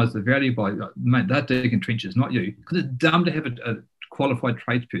maximise the value by, mate, they're digging trenches, not you. Because it's dumb to have a qualified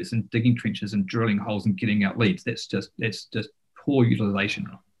tradesperson digging trenches and drilling holes and getting out leads. That's just poor utilisation.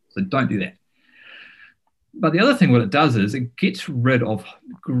 So don't do that. But the other thing what it does is it gets rid of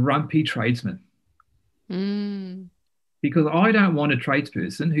grumpy tradesmen. Because I don't want a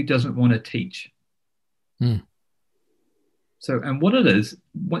tradesperson who doesn't want to teach. So, and what it is,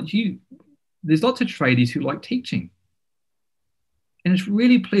 there's lots of tradies who like teaching. And it's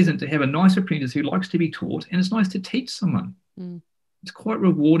really pleasant to have a nice apprentice who likes to be taught, and it's nice to teach someone. It's quite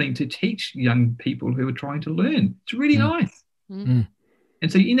rewarding to teach young people who are trying to learn. It's really nice. And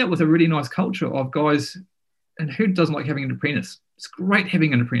so you end up with a really nice culture of guys, and who doesn't like having an apprentice? It's great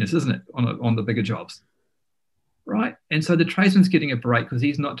having an apprentice, isn't it, on the bigger jobs, right? And so the tradesman's getting a break because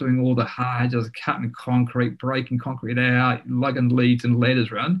he's not doing all the hard, just cutting concrete, breaking concrete out, lugging leads and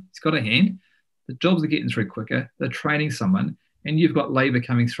ladders around. He's got a hand. The jobs are getting through quicker. They're training someone. And you've got labour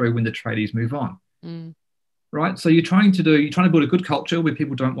coming through when the tradies move on, right? So you're trying to build a good culture where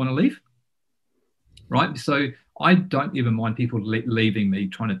people don't want to leave, right? So I don't even mind people leaving me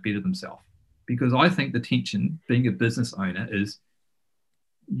trying to better themselves, because I think the tension, being a business owner, is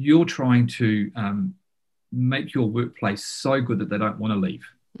you're trying to make your workplace so good that they don't want to leave.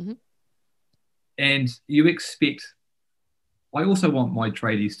 And you expect, I also want my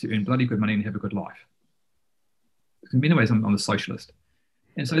tradies to earn bloody good money and have a good life. In many ways, I'm a socialist.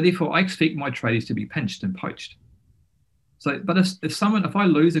 And so therefore, I expect my tradies to be pinched and poached. So, but if I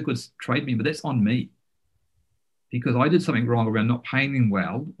lose a good trade member, that's on me, because I did something wrong around not paying them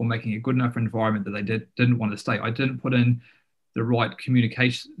well or making a good enough environment that they didn't want to stay. I didn't put in the right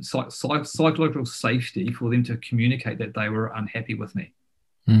communication, psychological safety for them to communicate that they were unhappy with me.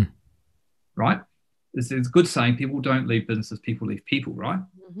 Right? It's a good saying, people don't leave businesses, people leave people, right?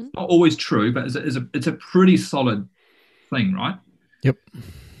 It's not always true, but it's a pretty solid thing, right? Yep.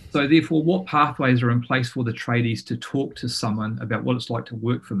 So therefore, what pathways are in place for the tradies to talk to someone about what it's like to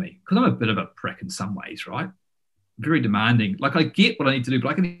work for me? Because I'm a bit of a prick in some ways, right? Very demanding. Like, I get what I need to do, but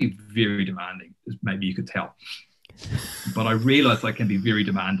I can be very demanding, as maybe you could tell. But I realise I can be very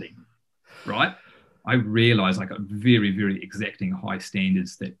demanding, right? I realise I got very, very exacting high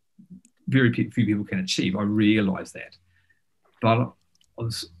standards that very few people can achieve. I realise that. But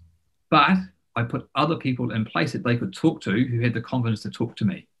I put other people in place that they could talk to who had the confidence to talk to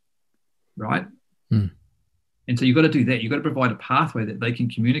me, right? And so you've got to do that. You've got to provide a pathway that they can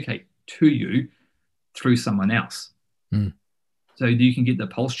communicate to you through someone else. So you can get the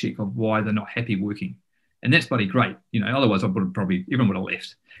pulse check of why they're not happy working. And that's bloody great. Otherwise everyone would have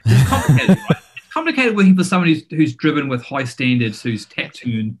left. It's complicated, right? It's complicated working for someone who's driven with high standards, who's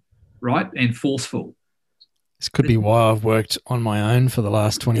taciturn, right, and forceful. This could be why I've worked on my own for the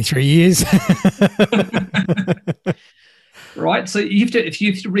last 23 years. Right. So you have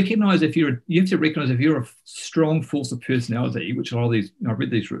to recognize if you're a strong force of personality, which a lot of these, I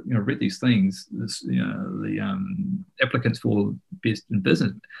read these things, the applicants for best in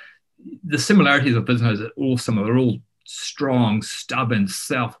business, the similarities of business are all similar. They're all strong, stubborn,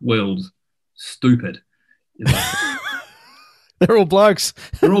 self-willed, stupid. They're all blokes.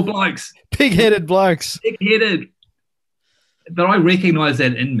 They're all blokes. Pig-headed blokes. Pig-headed. But I recognize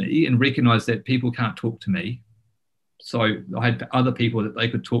that in me and recognize that people can't talk to me. So I had other people that they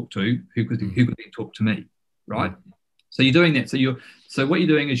could talk to who could then talk to me, right? So you're doing that. So what you're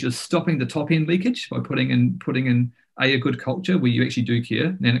doing is you're stopping the top end leakage by putting in a good culture where you actually do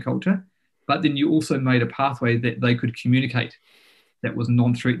care, nanoculture, but then you also made a pathway that they could communicate that was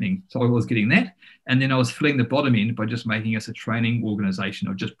non-threatening. So I was getting that, and then I was filling the bottom end by just making us a training organization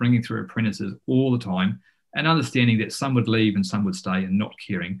of just bringing through apprentices all the time and understanding that some would leave and some would stay and not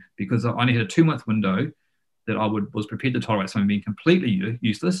caring, because I only had a 2-month window that I was prepared to tolerate someone being completely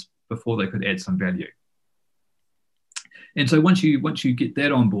useless before they could add some value. And so once you get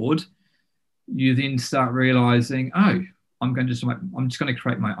that on board, you then start realizing, oh, I'm just going to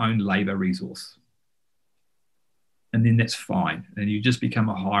create my own labor resource. And then that's fine. And you just become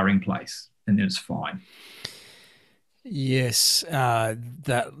a hiring place, and then it's fine. Yes,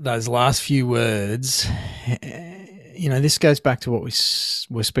 those last few words, this goes back to what we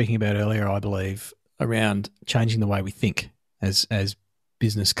were speaking about earlier, I believe, around changing the way we think as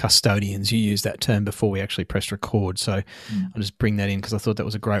business custodians. You used that term before we actually pressed record. So I'll just bring that in because I thought that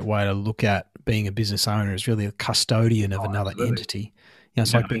was a great way to look at being a business owner, is really a custodian of another entity.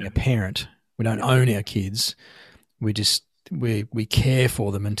 It's like being a parent. We don't own our kids. We just, we care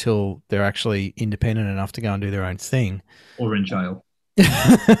for them until they're actually independent enough to go and do their own thing. Or in jail.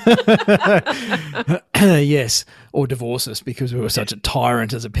 Yes, or divorce us because we were such a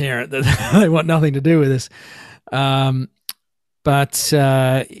tyrant as a parent that they want nothing to do with us. But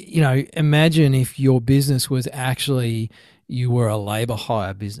imagine if your business was actually, you were a labour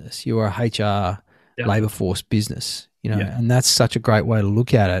hire business, you were a HR labour force business, and that's such a great way to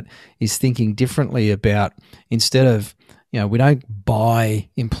look at it, is thinking differently about, instead of, we don't buy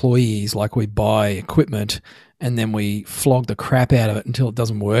employees like we buy equipment and then we flog the crap out of it until it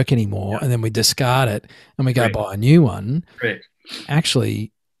doesn't work anymore, and then we discard it and we go buy a new one. Correct.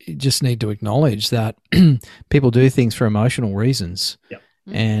 Actually, you just need to acknowledge that people do things for emotional reasons. Yep.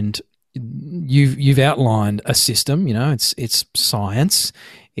 And you've outlined a system, it's science.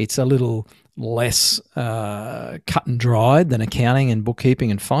 It's a little less cut and dried than accounting and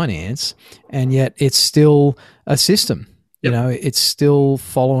bookkeeping and finance, and yet it's still a system. Yep. It's still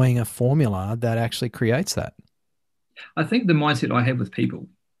following a formula that actually creates that. I think the mindset I have with people,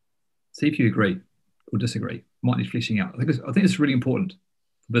 see if you agree or disagree, might need fleshing out. I think it's really important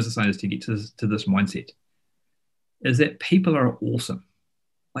for business owners to get to this mindset, is that people are awesome.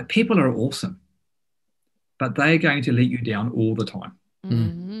 Like, people are awesome, but they're going to let you down all the time.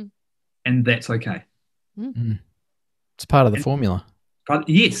 Mm-hmm. And that's okay. Mm-hmm. It's part of the formula. But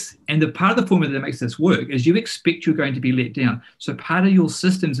yes, and the part of the formula that makes this work is you expect you're going to be let down. So part of your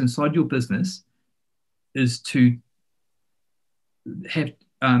systems inside your business is to have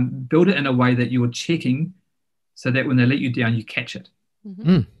build it in a way that you're checking, so that when they let you down, you catch it.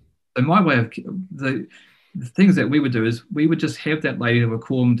 Mm-hmm. So my way of the things that we would do is we would just have that lady that would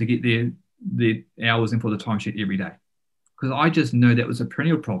call them to get their hours in for the timesheet every day, because I just know that was a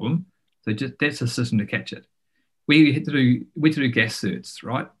perennial problem. So that's a system to catch it. We had to do gas certs,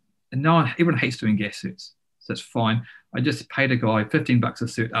 right? And everyone hates doing gas certs, so it's fine. I just paid a guy $15 a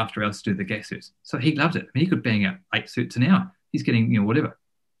cert after hours to do the gas certs, so he loved it. I mean, he could bang out 8 certs an hour. He's getting, whatever.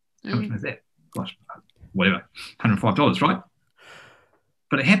 How much is that? Gosh, whatever, $105, right?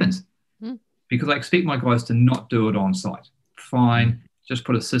 But it happens because I expect my guys to not do it on site. Fine, just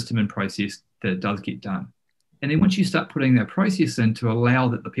put a system in process that it does get done. And then once you start putting that process in to allow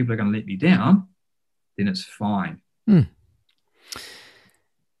that the people are going to let me down, then it's fine.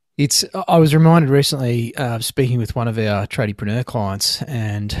 I was reminded recently of speaking with one of our tradiepreneur clients,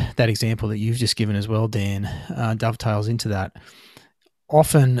 and that example that you've just given as well, Dan, dovetails into that.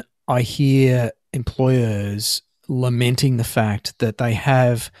 Often I hear employers lamenting the fact that they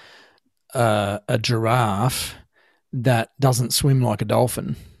have a giraffe that doesn't swim like a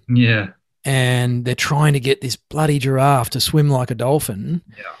dolphin. Yeah. And they're trying to get this bloody giraffe to swim like a dolphin,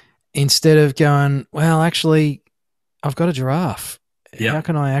 instead of going, well, actually, I've got a giraffe. Yeah. How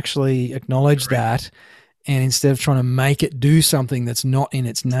can I actually acknowledge that? And instead of trying to make it do something that's not in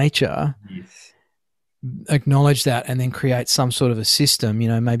its nature, acknowledge that and then create some sort of a system.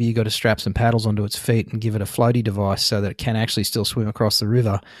 Maybe you got to strap some paddles onto its feet and give it a floaty device so that it can actually still swim across the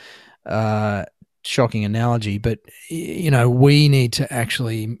river. Shocking analogy, but we need to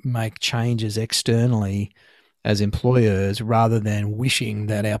actually make changes externally as employers rather than wishing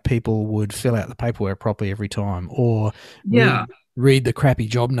that our people would fill out the paperwork properly every time, or read the crappy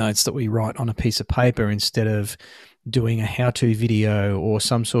job notes that we write on a piece of paper instead of doing a how-to video or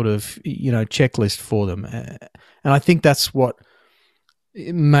some sort of checklist for them. And I think that's what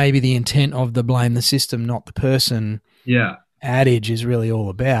maybe the intent of the blame the system, not the person adage is really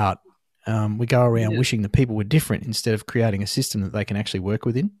all about. We go around wishing that people were different instead of creating a system that they can actually work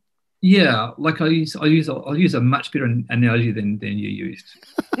within. Yeah, like I'll use a much better analogy than you used.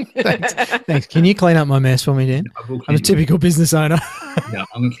 Thanks. Can you clean up my mess for me, Dan? I'm a typical business owner. Yeah,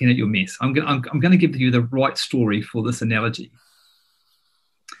 I'm going to clean out your mess. I'm going to give you the right story for this analogy.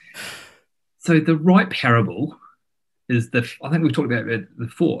 So the right parable is I think we've talked about it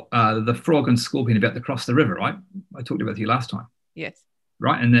before, the frog and scorpion about to cross the river, right? I talked about it to you last time. Yes.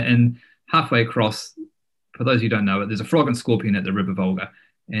 Right, and halfway across, for those who don't know it, there's a frog and scorpion at the River Volga.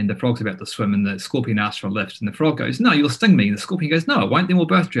 And the frog's about to swim, and the scorpion asks for a lift. And the frog goes, "No, you'll sting me." And the scorpion goes, "No, I won't, then we'll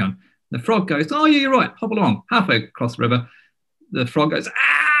both drown." And the frog goes, "Oh, yeah, you're right. Hop along." Halfway across the river, the frog goes,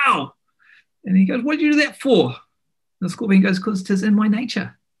 "Ow!" And he goes, "What did you do that for?" And the scorpion goes, "Because 'tis in my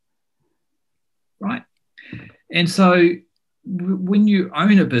nature." Right? And so when you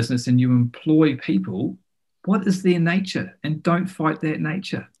own a business and you employ people, what is their nature? And don't fight that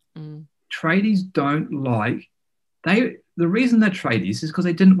nature. Tradies don't like, the reason they're tradies is because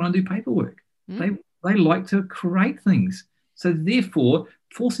they didn't want to do paperwork. They like to create things. So therefore,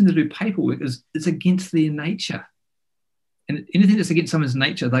 forcing them to do paperwork is against their nature. And anything that's against someone's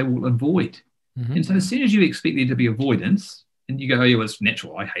nature, they will avoid. And so as soon as you expect there to be avoidance, and you go, "Oh, yeah, it's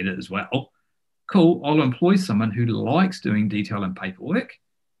natural, I hate it as well." Cool, I'll employ someone who likes doing detail and paperwork.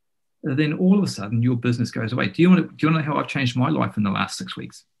 Then all of a sudden, your business goes away. Do you want to know how I've changed my life in the last 6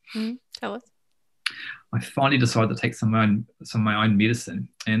 weeks? Tell us. I finally decided to take some of my own medicine,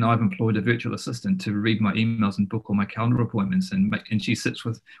 and I've employed a virtual assistant to read my emails and book all my calendar appointments, and she sits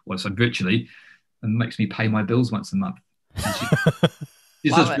virtually, and makes me pay my bills once a month.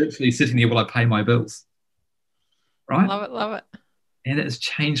 She's just virtually sitting there while I pay my bills. Right? Love it. And it has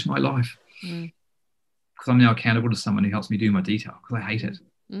changed my life because I'm now accountable to someone who helps me do my detail because I hate it.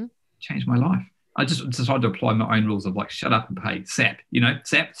 Changed my life. I just decided to apply my own rules of like shut up and pay. SAP,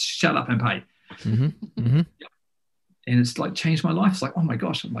 SAP, shut up and pay. And it's like changed my life. It's like, oh my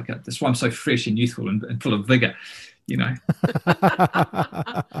gosh, that's why I'm so fresh and youthful and full of vigor, because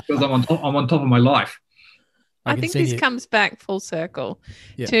I'm on top of my life. I think this comes back full circle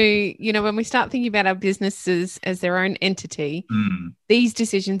to, when we start thinking about our businesses as their own entity, these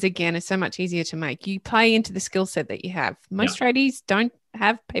decisions, again, are so much easier to make. You play into the skill set that you have. Most tradies don't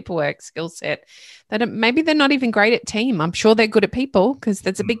have paperwork skill set. Maybe they're not even great at team. I'm sure they're good at people because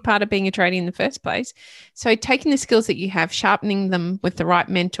that's a big part of being a tradie in the first place. So taking the skills that you have, sharpening them with the right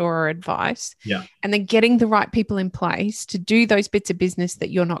mentor or advice, and then getting the right people in place to do those bits of business that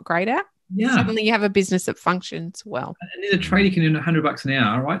you're not great at. Suddenly you have a business that functions well. And then the tradie can earn $100 an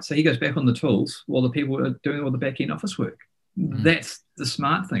hour, right? So he goes back on the tools while the people are doing all the back end office work. That's the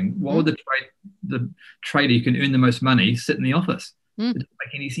smart thing. Why would the trader who can earn the most money sit in the office? It doesn't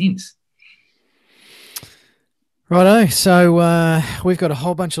make any sense. Righto. So we've got a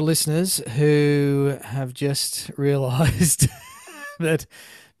whole bunch of listeners who have just realised that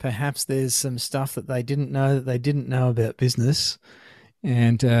perhaps there's some stuff that they didn't know about business,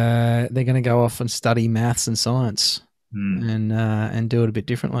 and they're going to go off and study maths and science and do it a bit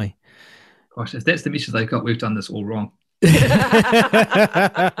differently. Gosh, if that's the message they've got, we've done this all wrong.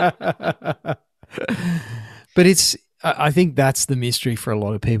 But I think that's the mystery for a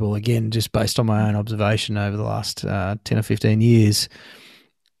lot of people. Again, just based on my own observation over the last 10 or 15 years,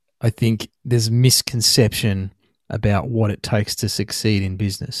 I think there's misconception about what it takes to succeed in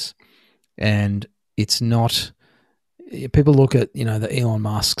business. And it's not, people look at, the Elon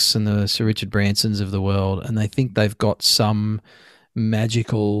Musks and the Sir Richard Bransons of the world, and they think they've got some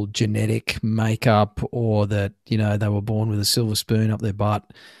magical genetic makeup, or that, they were born with a silver spoon up their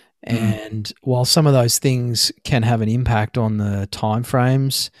butt. And while some of those things can have an impact on the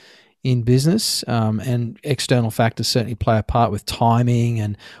timeframes in business, and external factors certainly play a part with timing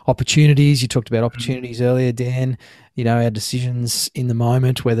and opportunities. You talked about opportunities earlier, Dan. Our decisions in the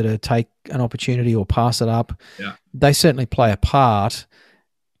moment, whether to take an opportunity or pass it up, they certainly play a part.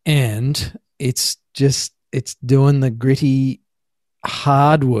 And it's doing the gritty,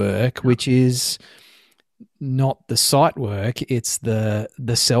 hard work, which is not the site work, it's the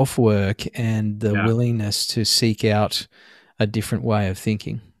self work and the willingness to seek out a different way of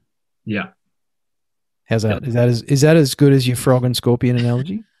thinking. Yeah. How's that? Is that as good as your frog and scorpion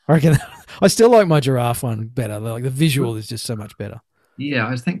analogy? I reckon I still like my giraffe one better. Like the visual is just so much better. Yeah,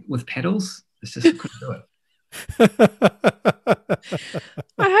 I think with pedals, it's just couldn't do it.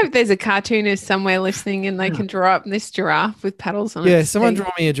 I hope there's a cartoonist somewhere listening and they can draw up this giraffe with paddles on it. Yeah, someone draw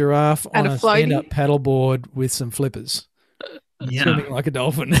me a giraffe on a floaty. stand-up paddleboard with some flippers, swimming like a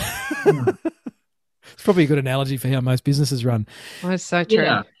dolphin. It's probably a good analogy for how most businesses run. Oh, that's so true.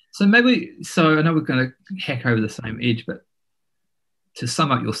 Yeah. So I know we're going to hack over the same edge, but to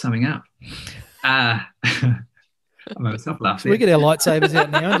sum up your summing up, I made myself laugh. Should we get our lightsabers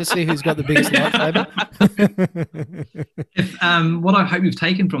out now and just see who's got the biggest lightsaber? What I hope you've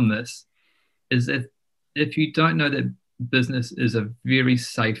taken from this is that if you don't know that business is a very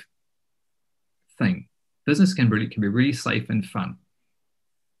safe thing, business can be really safe and fun.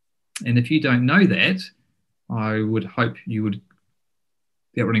 And if you don't know that, I would hope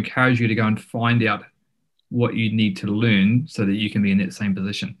that would encourage you to go and find out what you need to learn so that you can be in that same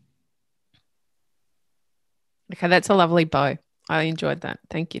position. Okay, that's a lovely bow. I enjoyed that.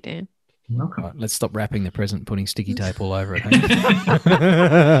 Thank you, Dan. You're welcome. Right, let's stop wrapping the present and putting sticky tape all over it.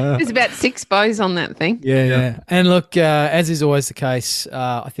 There's about 6 bows on that thing. Yeah. And look, as is always the case,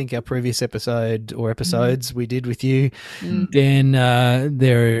 I think our previous episode or episodes we did with you, Dan,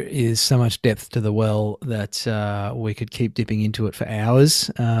 there is so much depth to the well that we could keep dipping into it for hours.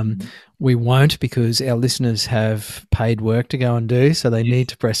 We won't, because our listeners have paid work to go and do, so they need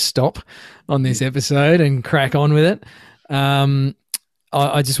to press stop on this episode and crack on with it.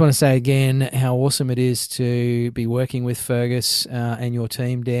 I just want to say again how awesome it is to be working with Fergus and your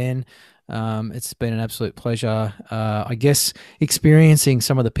team, Dan. It's been an absolute pleasure, I guess, experiencing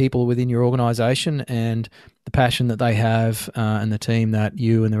some of the people within your organisation and the passion that they have and the team that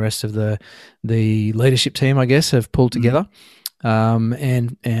you and the rest of the leadership team, I guess, have pulled together.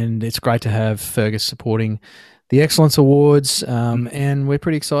 And it's great to have Fergus supporting the Excellence Awards, and we're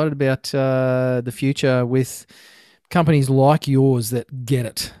pretty excited about the future with companies like yours that get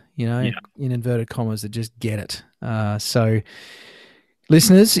it, in inverted commas, that just get it. So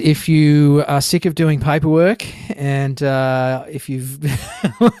listeners, if you are sick of doing paperwork and if you've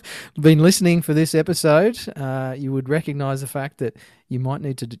been listening for this episode, you would recognise the fact that you might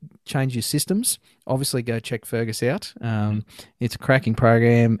need to change your systems. Obviously, go check Fergus out. It's a cracking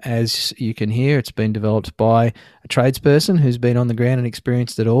program, as you can hear. It's been developed by a tradesperson who's been on the ground and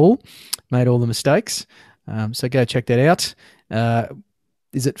experienced it all, made all the mistakes. So go check that out.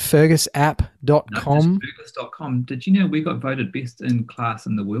 Is it fergusapp.com? No, Fergus.com. Did you know we got voted best in class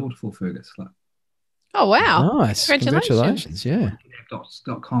in the world for Fergus Club? Oh, wow. Nice. Congratulations. Yeah.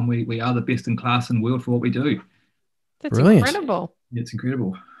 .com. We are the best in class in the world for what we do. That's Brilliant. incredible. It's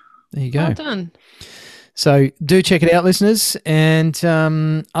incredible. There you go. Well done. So do check it out, listeners. And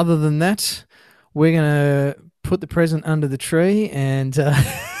other than that, we're going to put the present under the tree and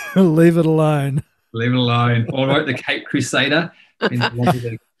leave it alone. Leave it alone. All right, the Cape Crusader.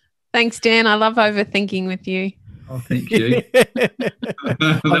 Thanks, Dan. I love overthinking with you. Oh, thank you.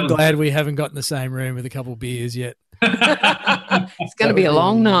 I'm glad we haven't got in the same room with a couple of beers yet. It's going to be a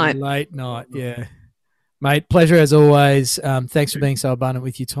long night. Late night, yeah. Mate, pleasure as always. Thanks for being so abundant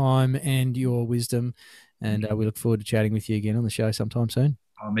with your time and your wisdom. And we look forward to chatting with you again on the show sometime soon.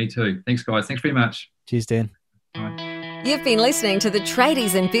 Oh, me too. Thanks, guys. Thanks very much. Cheers, Dan. Bye. You've been listening to the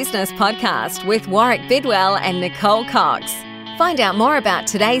Tradies in Business podcast with Warwick Bidwell and Nicole Cox. Find out more about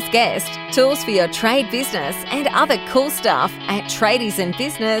today's guest, tools for your trade business, and other cool stuff at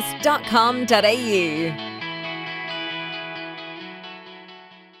tradiesinbusiness.com.au.